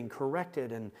 after being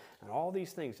corrected and all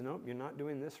these things, nope, you're not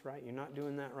doing this right, you're not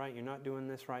doing that right, you're not doing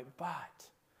this right, but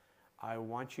I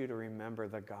want you to remember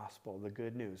the gospel, the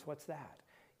good news. What's that?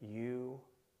 You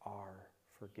are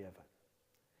forgiven.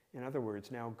 In other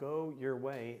words, now go your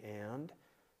way and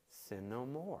sin no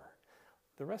more.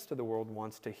 The rest of the world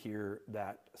wants to hear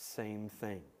that same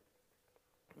thing.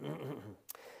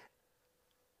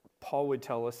 Paul would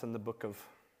tell us in the book of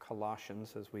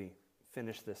Colossians, as we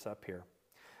finish this up here,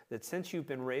 that since you've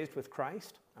been raised with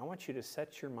Christ, I want you to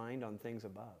set your mind on things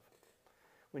above.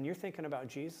 When you're thinking about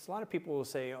Jesus, a lot of people will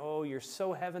say, oh, you're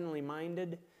so heavenly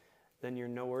minded, then you're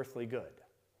no earthly good.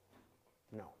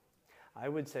 No. I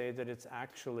would say that it's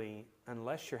actually,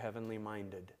 unless you're heavenly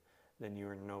minded, then you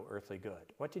are no earthly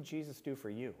good. What did Jesus do for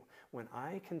you? When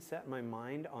I can set my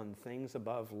mind on things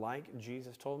above like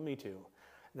Jesus told me to,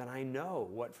 then I know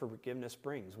what forgiveness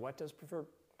brings. What does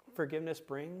forgiveness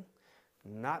bring?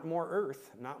 Not more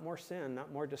earth, not more sin,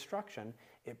 not more destruction.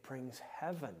 It brings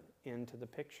heaven into the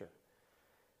picture.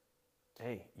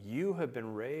 Hey, you have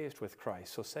been raised with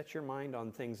Christ, so set your mind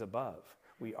on things above.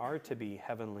 We are to be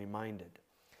heavenly minded.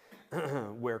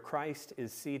 Where Christ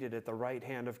is seated at the right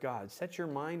hand of God. Set your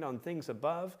mind on things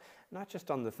above, not just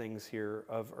on the things here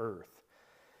of earth.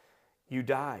 You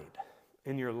died,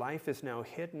 and your life is now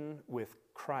hidden with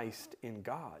Christ in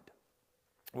God.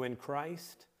 When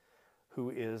Christ, who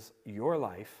is your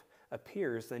life,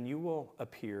 appears, then you will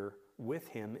appear with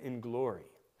him in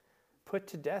glory. Put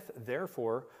to death,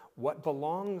 therefore, what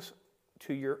belongs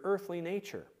to your earthly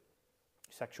nature: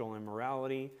 sexual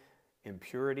immorality,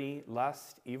 impurity,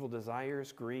 lust, evil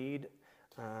desires, greed,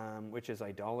 which is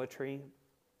idolatry.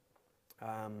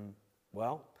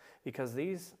 Because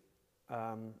these,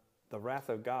 the wrath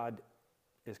of God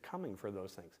is coming for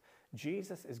those things.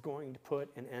 Jesus is going to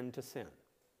put an end to sin.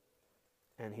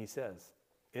 And he says,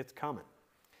 it's coming.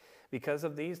 Because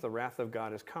of these, the wrath of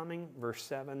God is coming. Verse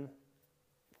 7,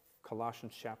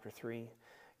 Colossians chapter 3.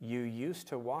 You used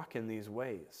to walk in these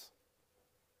ways,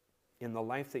 in the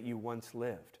life that you once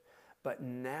lived. But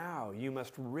now you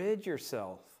must rid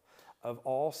yourself of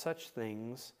all such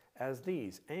things as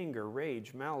these: anger,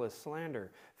 rage, malice,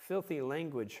 slander, filthy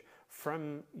language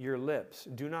from your lips.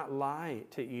 Do not lie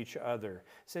to each other,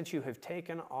 since you have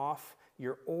taken off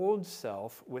your old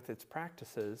self with its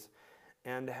practices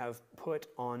and have put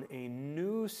on a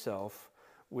new self,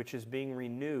 which is being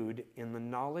renewed in the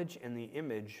knowledge and the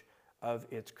image of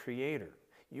its creator.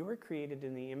 You were created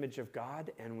in the image of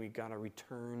God, and we got to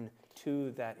return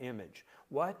to that image.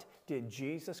 What did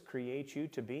Jesus create you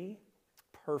to be?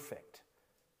 Perfect.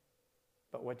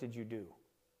 But what did you do?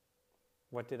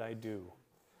 What did I do?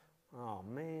 Oh,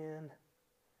 man.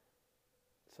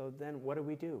 So then what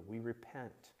do? We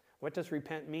repent. What does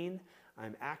repent mean?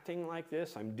 I'm acting like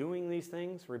this. I'm doing these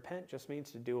things. Repent just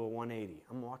means to do a 180.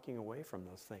 I'm walking away from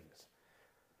those things.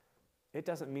 It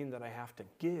doesn't mean that I have to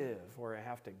give or I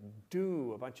have to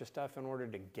do a bunch of stuff in order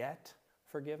to get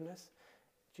forgiveness.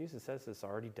 Jesus says it's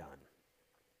already done.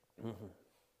 Mm-hmm.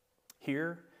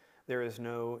 Here, there is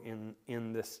no,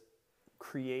 in this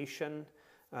creation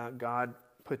God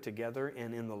put together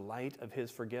and in the light of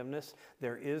his forgiveness,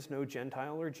 there is no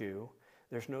Gentile or Jew.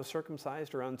 There's no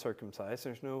circumcised or uncircumcised.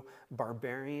 There's no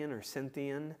barbarian or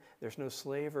Scythian. There's no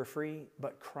slave or free.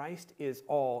 But Christ is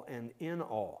all and in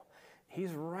all.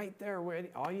 He's right there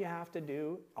waiting. All you have to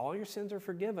do, all your sins are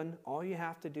forgiven. All you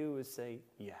have to do is say,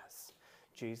 yes,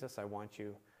 Jesus, I want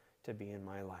you to be in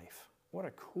my life. What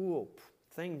a cool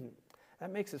thing.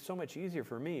 That makes it so much easier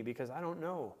for me because I don't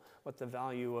know what the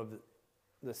value of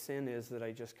the sin is that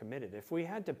I just committed. If we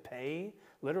had to pay,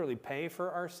 literally pay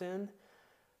for our sin,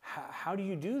 how do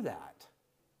you do that?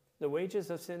 The wages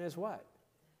of sin is what?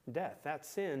 Death. That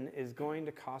sin is going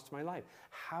to cost my life.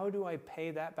 How do I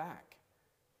pay that back?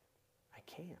 I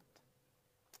can't.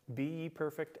 Be ye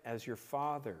perfect as your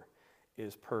Father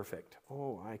is perfect.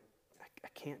 Oh, I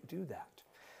can't do that.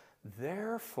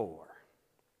 Therefore,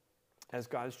 as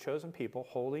God's chosen people,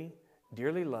 holy,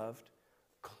 dearly loved,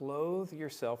 clothe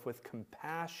yourself with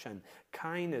compassion,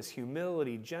 kindness,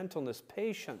 humility, gentleness,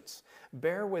 patience.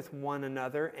 Bear with one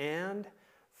another and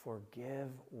forgive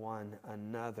one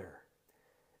another.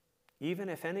 Even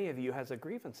if any of you has a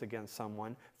grievance against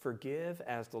someone, forgive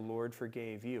as the Lord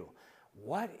forgave you.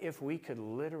 What if we could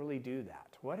literally do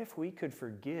that? What if we could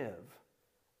forgive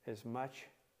as much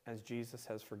as Jesus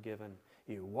has forgiven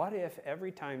you? What if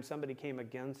every time somebody came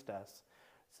against us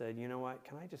said, you know what,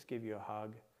 can I just give you a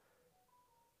hug?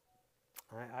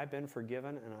 I've been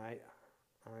forgiven and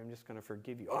I'm just going to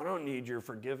forgive you. I don't need your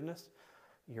forgiveness.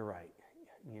 You're right.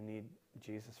 You need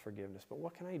Jesus' forgiveness. But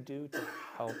what can I do to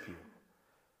help you?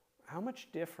 How much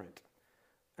different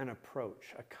an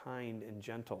approach, a kind and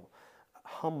gentle,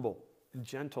 humble,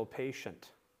 gentle, patient,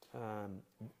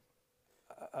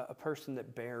 a person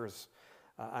that bears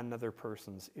another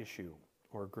person's issue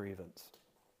or grievance.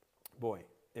 Boy,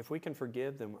 if we can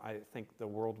forgive them, I think the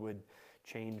world would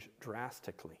change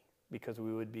drastically because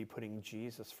we would be putting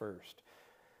Jesus first.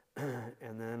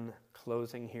 And then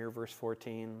closing here, verse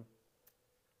 14.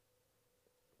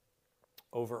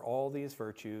 Over all these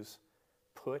virtues,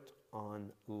 put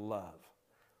on love,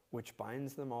 which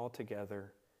binds them all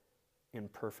together in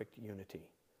perfect unity.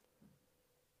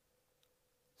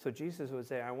 So Jesus would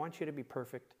say, I want you to be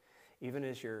perfect, even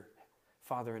as your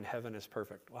Father in heaven is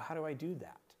perfect. Well, how do I do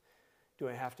that? Do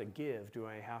I have to give? Do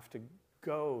I have to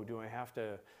go? Do I have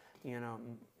to,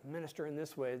 minister in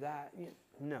this way, that?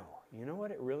 No. You know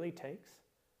what it really takes?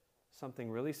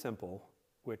 Something really simple,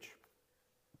 which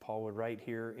Paul would write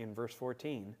here in verse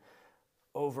 14.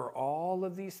 Over all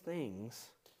of these things,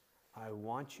 I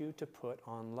want you to put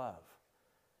on love.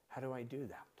 How do I do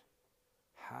that?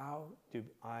 How do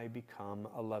I become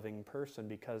a loving person?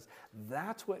 Because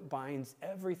that's what binds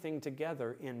everything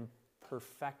together in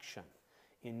perfection,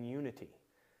 in unity.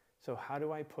 So how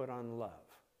do I put on love?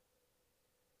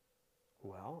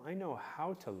 Well, I know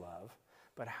how to love,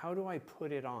 but how do I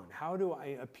put it on? How do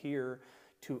I appear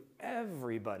to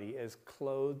everybody as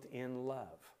clothed in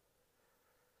love?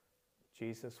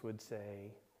 Jesus would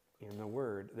say in the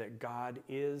Word that God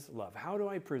is love. How do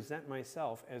I present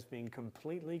myself as being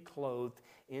completely clothed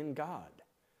in God?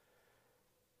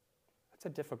 That's a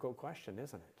difficult question,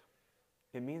 isn't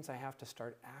it? It means I have to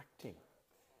start acting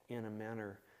in a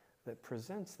manner that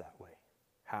presents that way.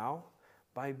 How?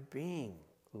 By being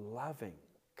loving,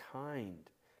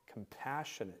 kind,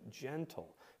 compassionate,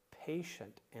 gentle,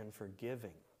 patient, and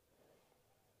forgiving.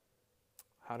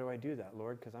 How do I do that,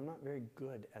 Lord? Because I'm not very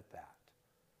good at that.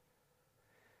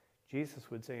 Jesus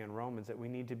would say in Romans that we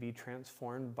need to be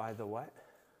transformed by the what?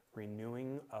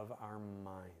 Renewing of our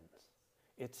minds.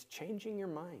 It's changing your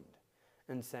mind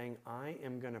and saying, I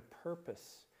am going to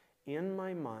purpose in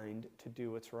my mind to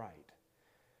do what's right.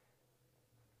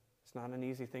 It's not an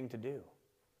easy thing to do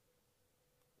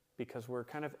because we're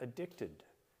kind of addicted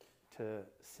to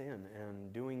sin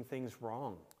and doing things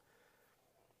wrong.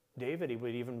 David, he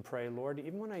would even pray, Lord,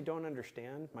 even when I don't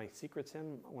understand my secret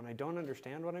sin, when I don't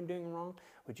understand what I'm doing wrong,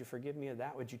 would you forgive me of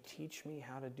that? Would you teach me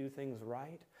how to do things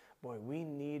right? Boy, we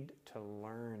need to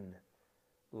learn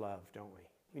love, don't we?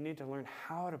 We need to learn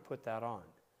how to put that on.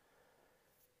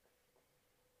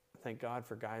 Thank God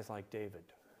for guys like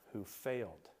David who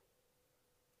failed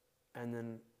and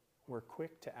then were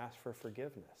quick to ask for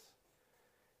forgiveness,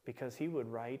 because he would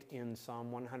write in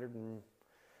Psalm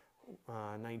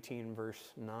 119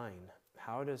 verse 9,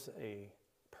 how does a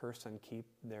person keep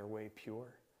their way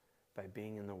pure? By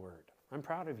being in the Word. I'm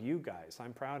proud of you guys.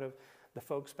 I'm proud of the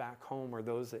folks back home or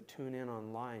those that tune in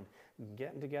online,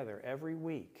 getting together every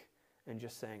week and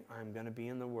just saying, I'm going to be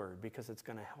in the Word because it's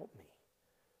going to help me.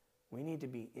 We need to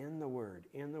be in the Word,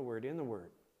 in the Word, in the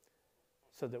Word,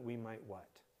 so that we might what?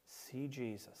 See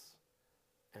Jesus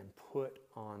and put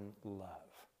on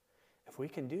love. If we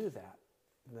can do that,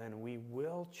 then we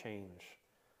will change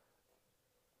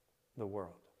the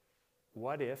world.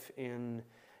 What if, in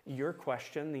your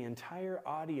question, the entire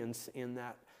audience in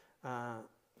that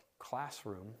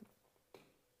classroom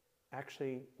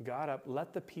actually got up,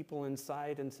 let the people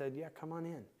inside and said, yeah, come on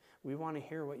in. We want to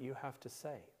hear what you have to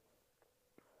say.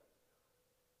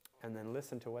 And then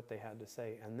listen to what they had to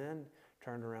say. And then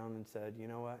turned around and said, you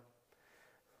know what?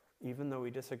 Even though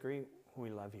we disagree, we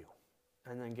love you.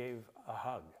 And then gave a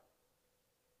hug.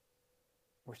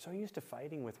 We're so used to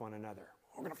fighting with one another.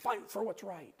 We're going to fight for what's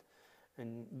right.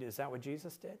 And is that what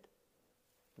Jesus did?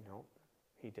 No,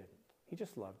 he didn't. He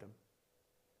just loved them.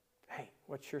 Hey,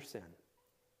 what's your sin?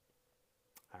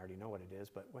 I already know what it is,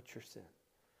 but what's your sin?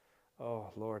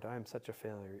 Oh, Lord, I am such a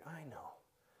failure. I know.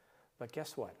 But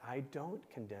guess what? I don't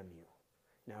condemn you.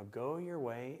 Now go your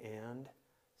way and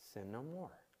sin no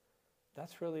more.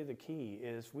 That's really the key,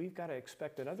 is we've got to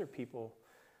expect that other people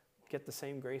get the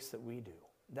same grace that we do.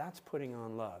 That's putting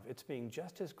on love. It's being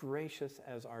just as gracious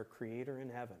as our Creator in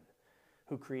heaven,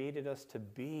 who created us to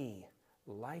be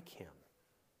like him.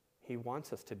 He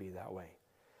wants us to be that way.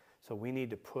 So we need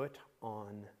to put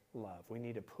on love. We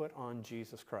need to put on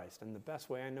Jesus Christ. And the best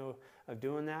way I know of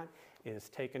doing that is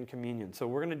taking communion. So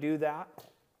we're going to do that.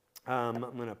 I'm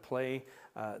going to play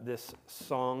this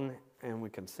song and we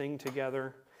can sing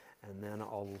together, and then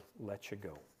I'll let you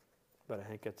go. But I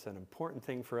think it's an important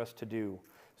thing for us to do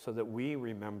so that we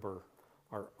remember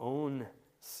our own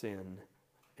sin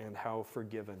and how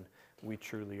forgiven we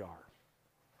truly are.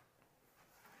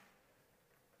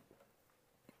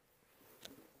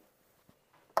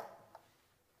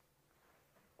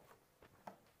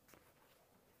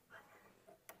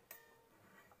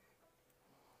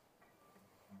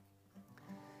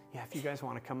 Yeah, if you guys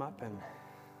want to come up and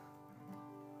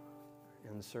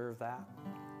serve that,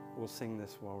 we'll sing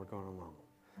this while we're going along.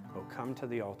 Oh, come to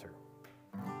the altar.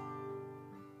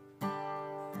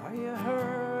 Are you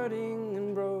hurting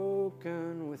and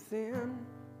broken within?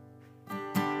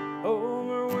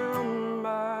 Overwhelmed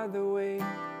by the weight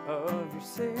of your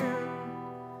sin?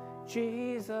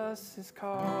 Jesus is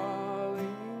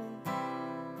calling.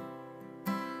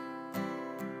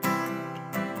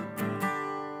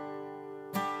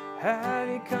 Have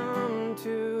you come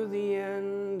to the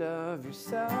end of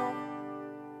yourself?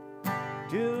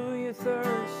 Do you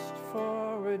thirst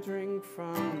for a drink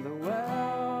from the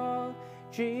well?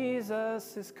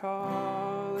 Jesus is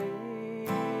calling.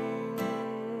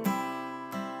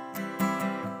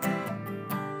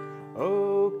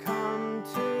 Oh, come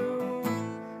to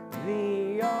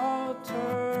the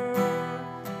altar.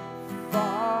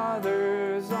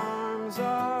 Father's arms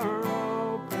are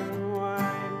open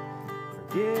wide.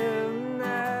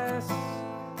 Forgiveness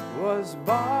was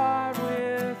bought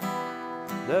with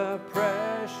the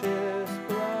precious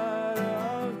blood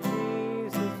of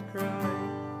Jesus Christ.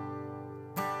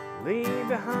 Leave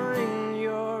behind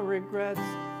your regrets,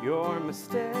 your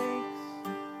mistakes.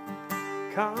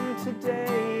 Come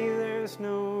today, there's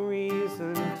no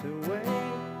reason to wait.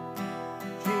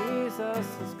 Jesus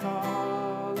is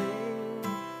calling.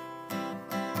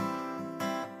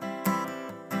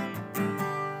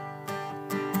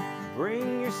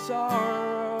 Bring your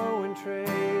sorrow and trade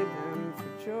them for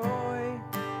joy.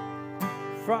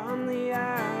 From the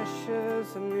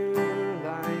ashes a new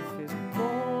life is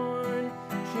born.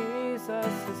 Jesus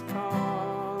is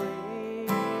calling.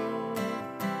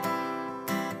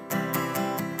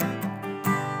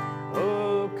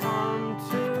 Oh, come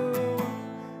to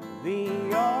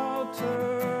the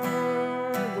altar.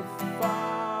 The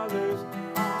Father's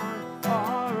arms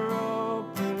are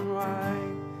open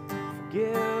wide.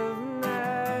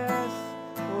 Forgiveness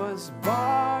was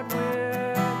bought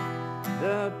with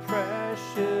the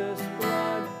precious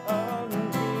blood of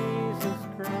Jesus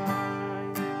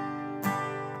Christ.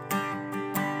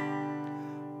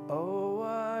 Oh,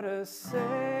 what a Savior!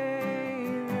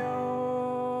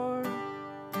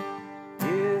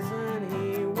 Isn't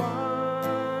He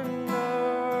wonderful?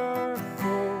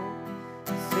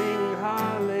 Sing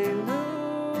hallelujah!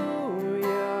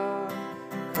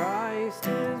 Christ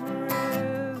is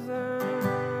risen.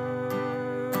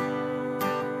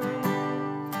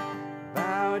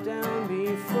 Bow down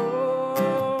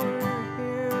before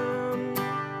Him,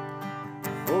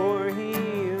 for He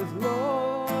is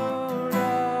Lord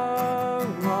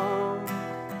of all.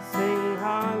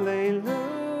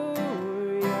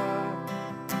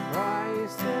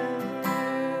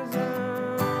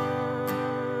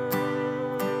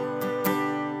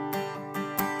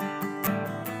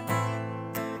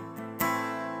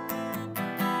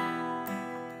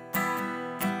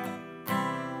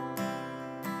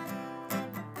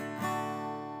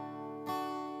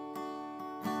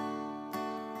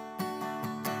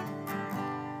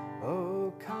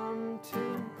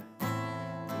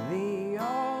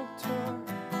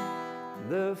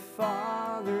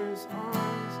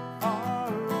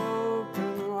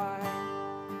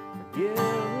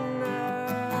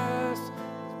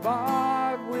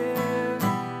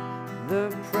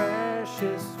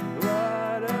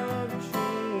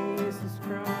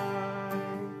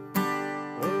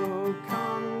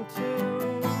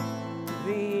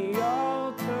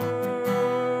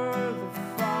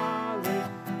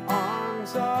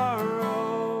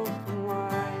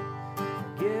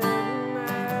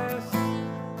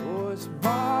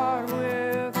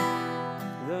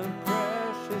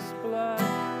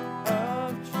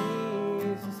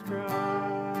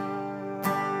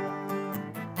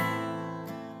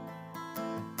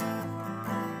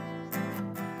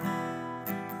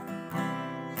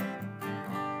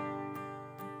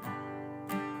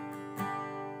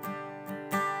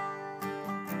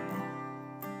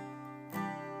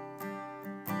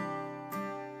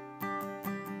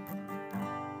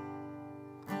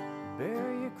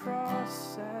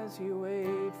 you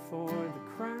wait for the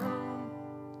crown.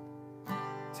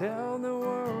 Tell the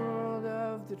world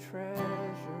of the treasure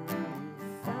you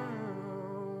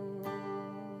found.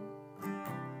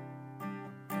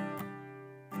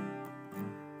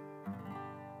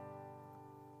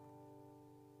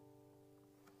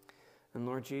 And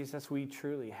Lord Jesus, we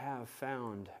truly have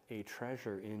found a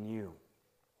treasure in you.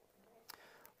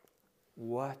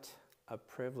 What a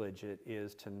privilege it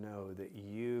is to know that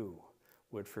you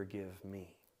would forgive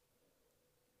me.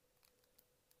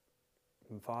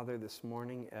 And Father, this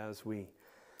morning as we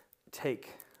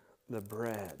take the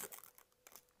bread,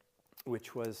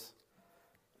 which was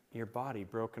your body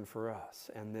broken for us,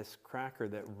 and this cracker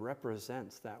that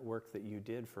represents that work that you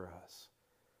did for us,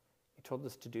 you told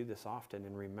us to do this often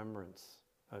in remembrance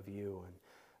of you. And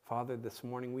Father, this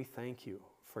morning we thank you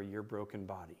for your broken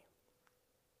body.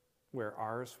 Where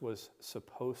ours was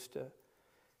supposed to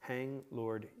hang,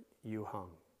 Lord, you hung.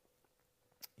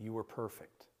 You were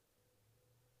perfect,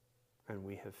 and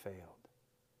we have failed.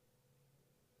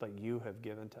 But you have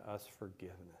given to us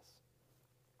forgiveness.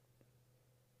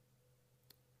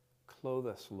 Clothe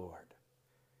us, Lord,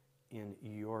 in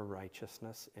your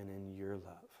righteousness and in your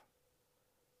love,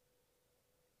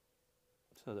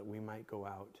 so that we might go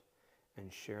out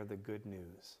and share the good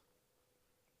news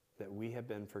that we have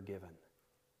been forgiven.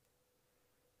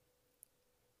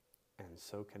 And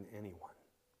so can anyone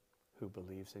who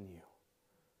believes in you.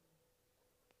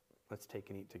 Let's take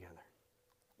and eat together.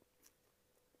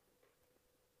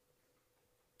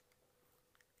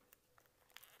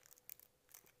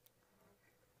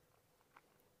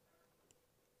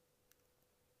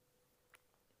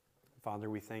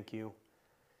 Father, we thank you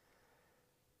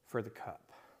for the cup,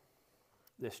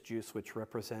 this juice which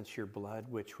represents your blood,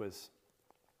 which was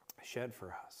shed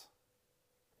for us.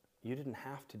 You didn't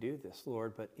have to do this,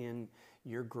 Lord, but in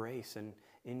your grace and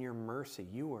in your mercy,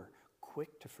 you were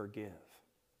quick to forgive,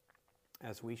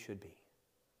 as we should be.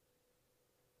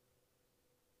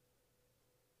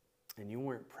 And you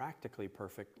weren't practically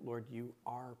perfect. Lord, you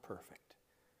are perfect.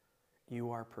 You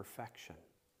are perfection.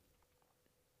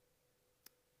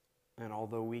 And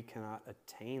although we cannot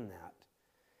attain that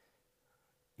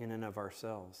in and of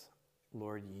ourselves,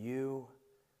 Lord, you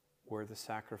were the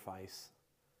sacrifice.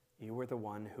 You were the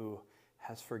one who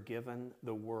has forgiven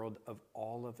the world of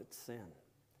all of its sin.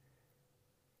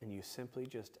 And you simply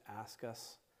just ask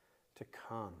us to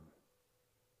come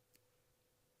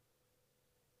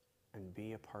and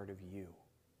be a part of you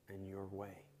and your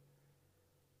way.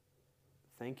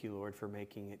 Thank you, Lord, for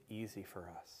making it easy for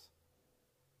us.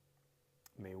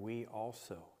 May we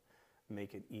also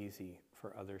make it easy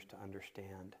for others to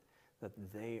understand that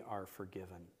they are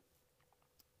forgiven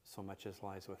so much as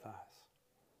lies with us.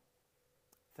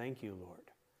 Thank you,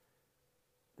 Lord,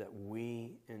 that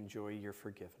we enjoy your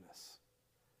forgiveness.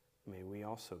 May we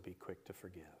also be quick to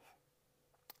forgive.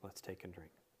 Let's take and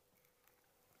drink.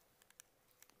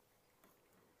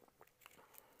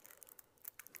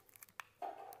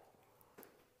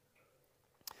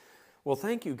 Well,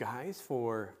 thank you guys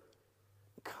for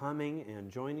coming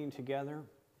and joining together.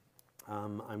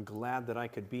 I'm glad that I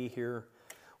could be here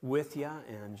with you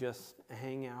and just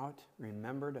hang out.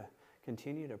 Remember to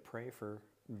continue to pray for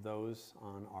those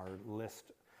on our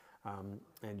list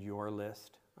and your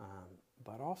list.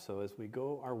 But also, as we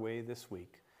go our way this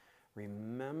week,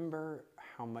 remember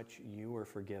how much you were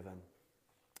forgiven.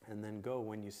 And then go,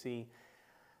 when you see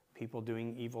people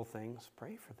doing evil things,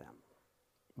 pray for them.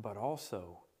 But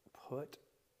also, put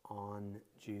on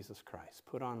Jesus Christ.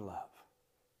 Put on love.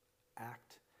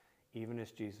 Act even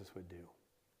as Jesus would do.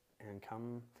 And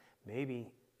come,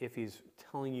 maybe if he's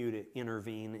telling you to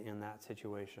intervene in that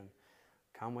situation,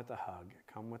 come with a hug,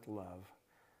 come with love,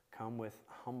 come with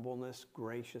humbleness,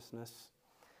 graciousness,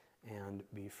 and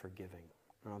be forgiving.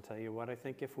 And I'll tell you what, I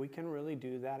think if we can really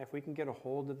do that, if we can get a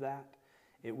hold of that,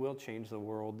 it will change the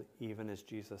world even as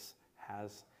Jesus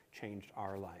has changed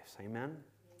our lives. Amen?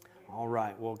 All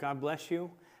right. Well, God bless you.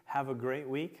 Have a great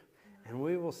week. And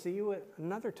we will see you at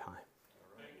another time.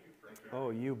 Thank you. Oh,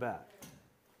 you bet.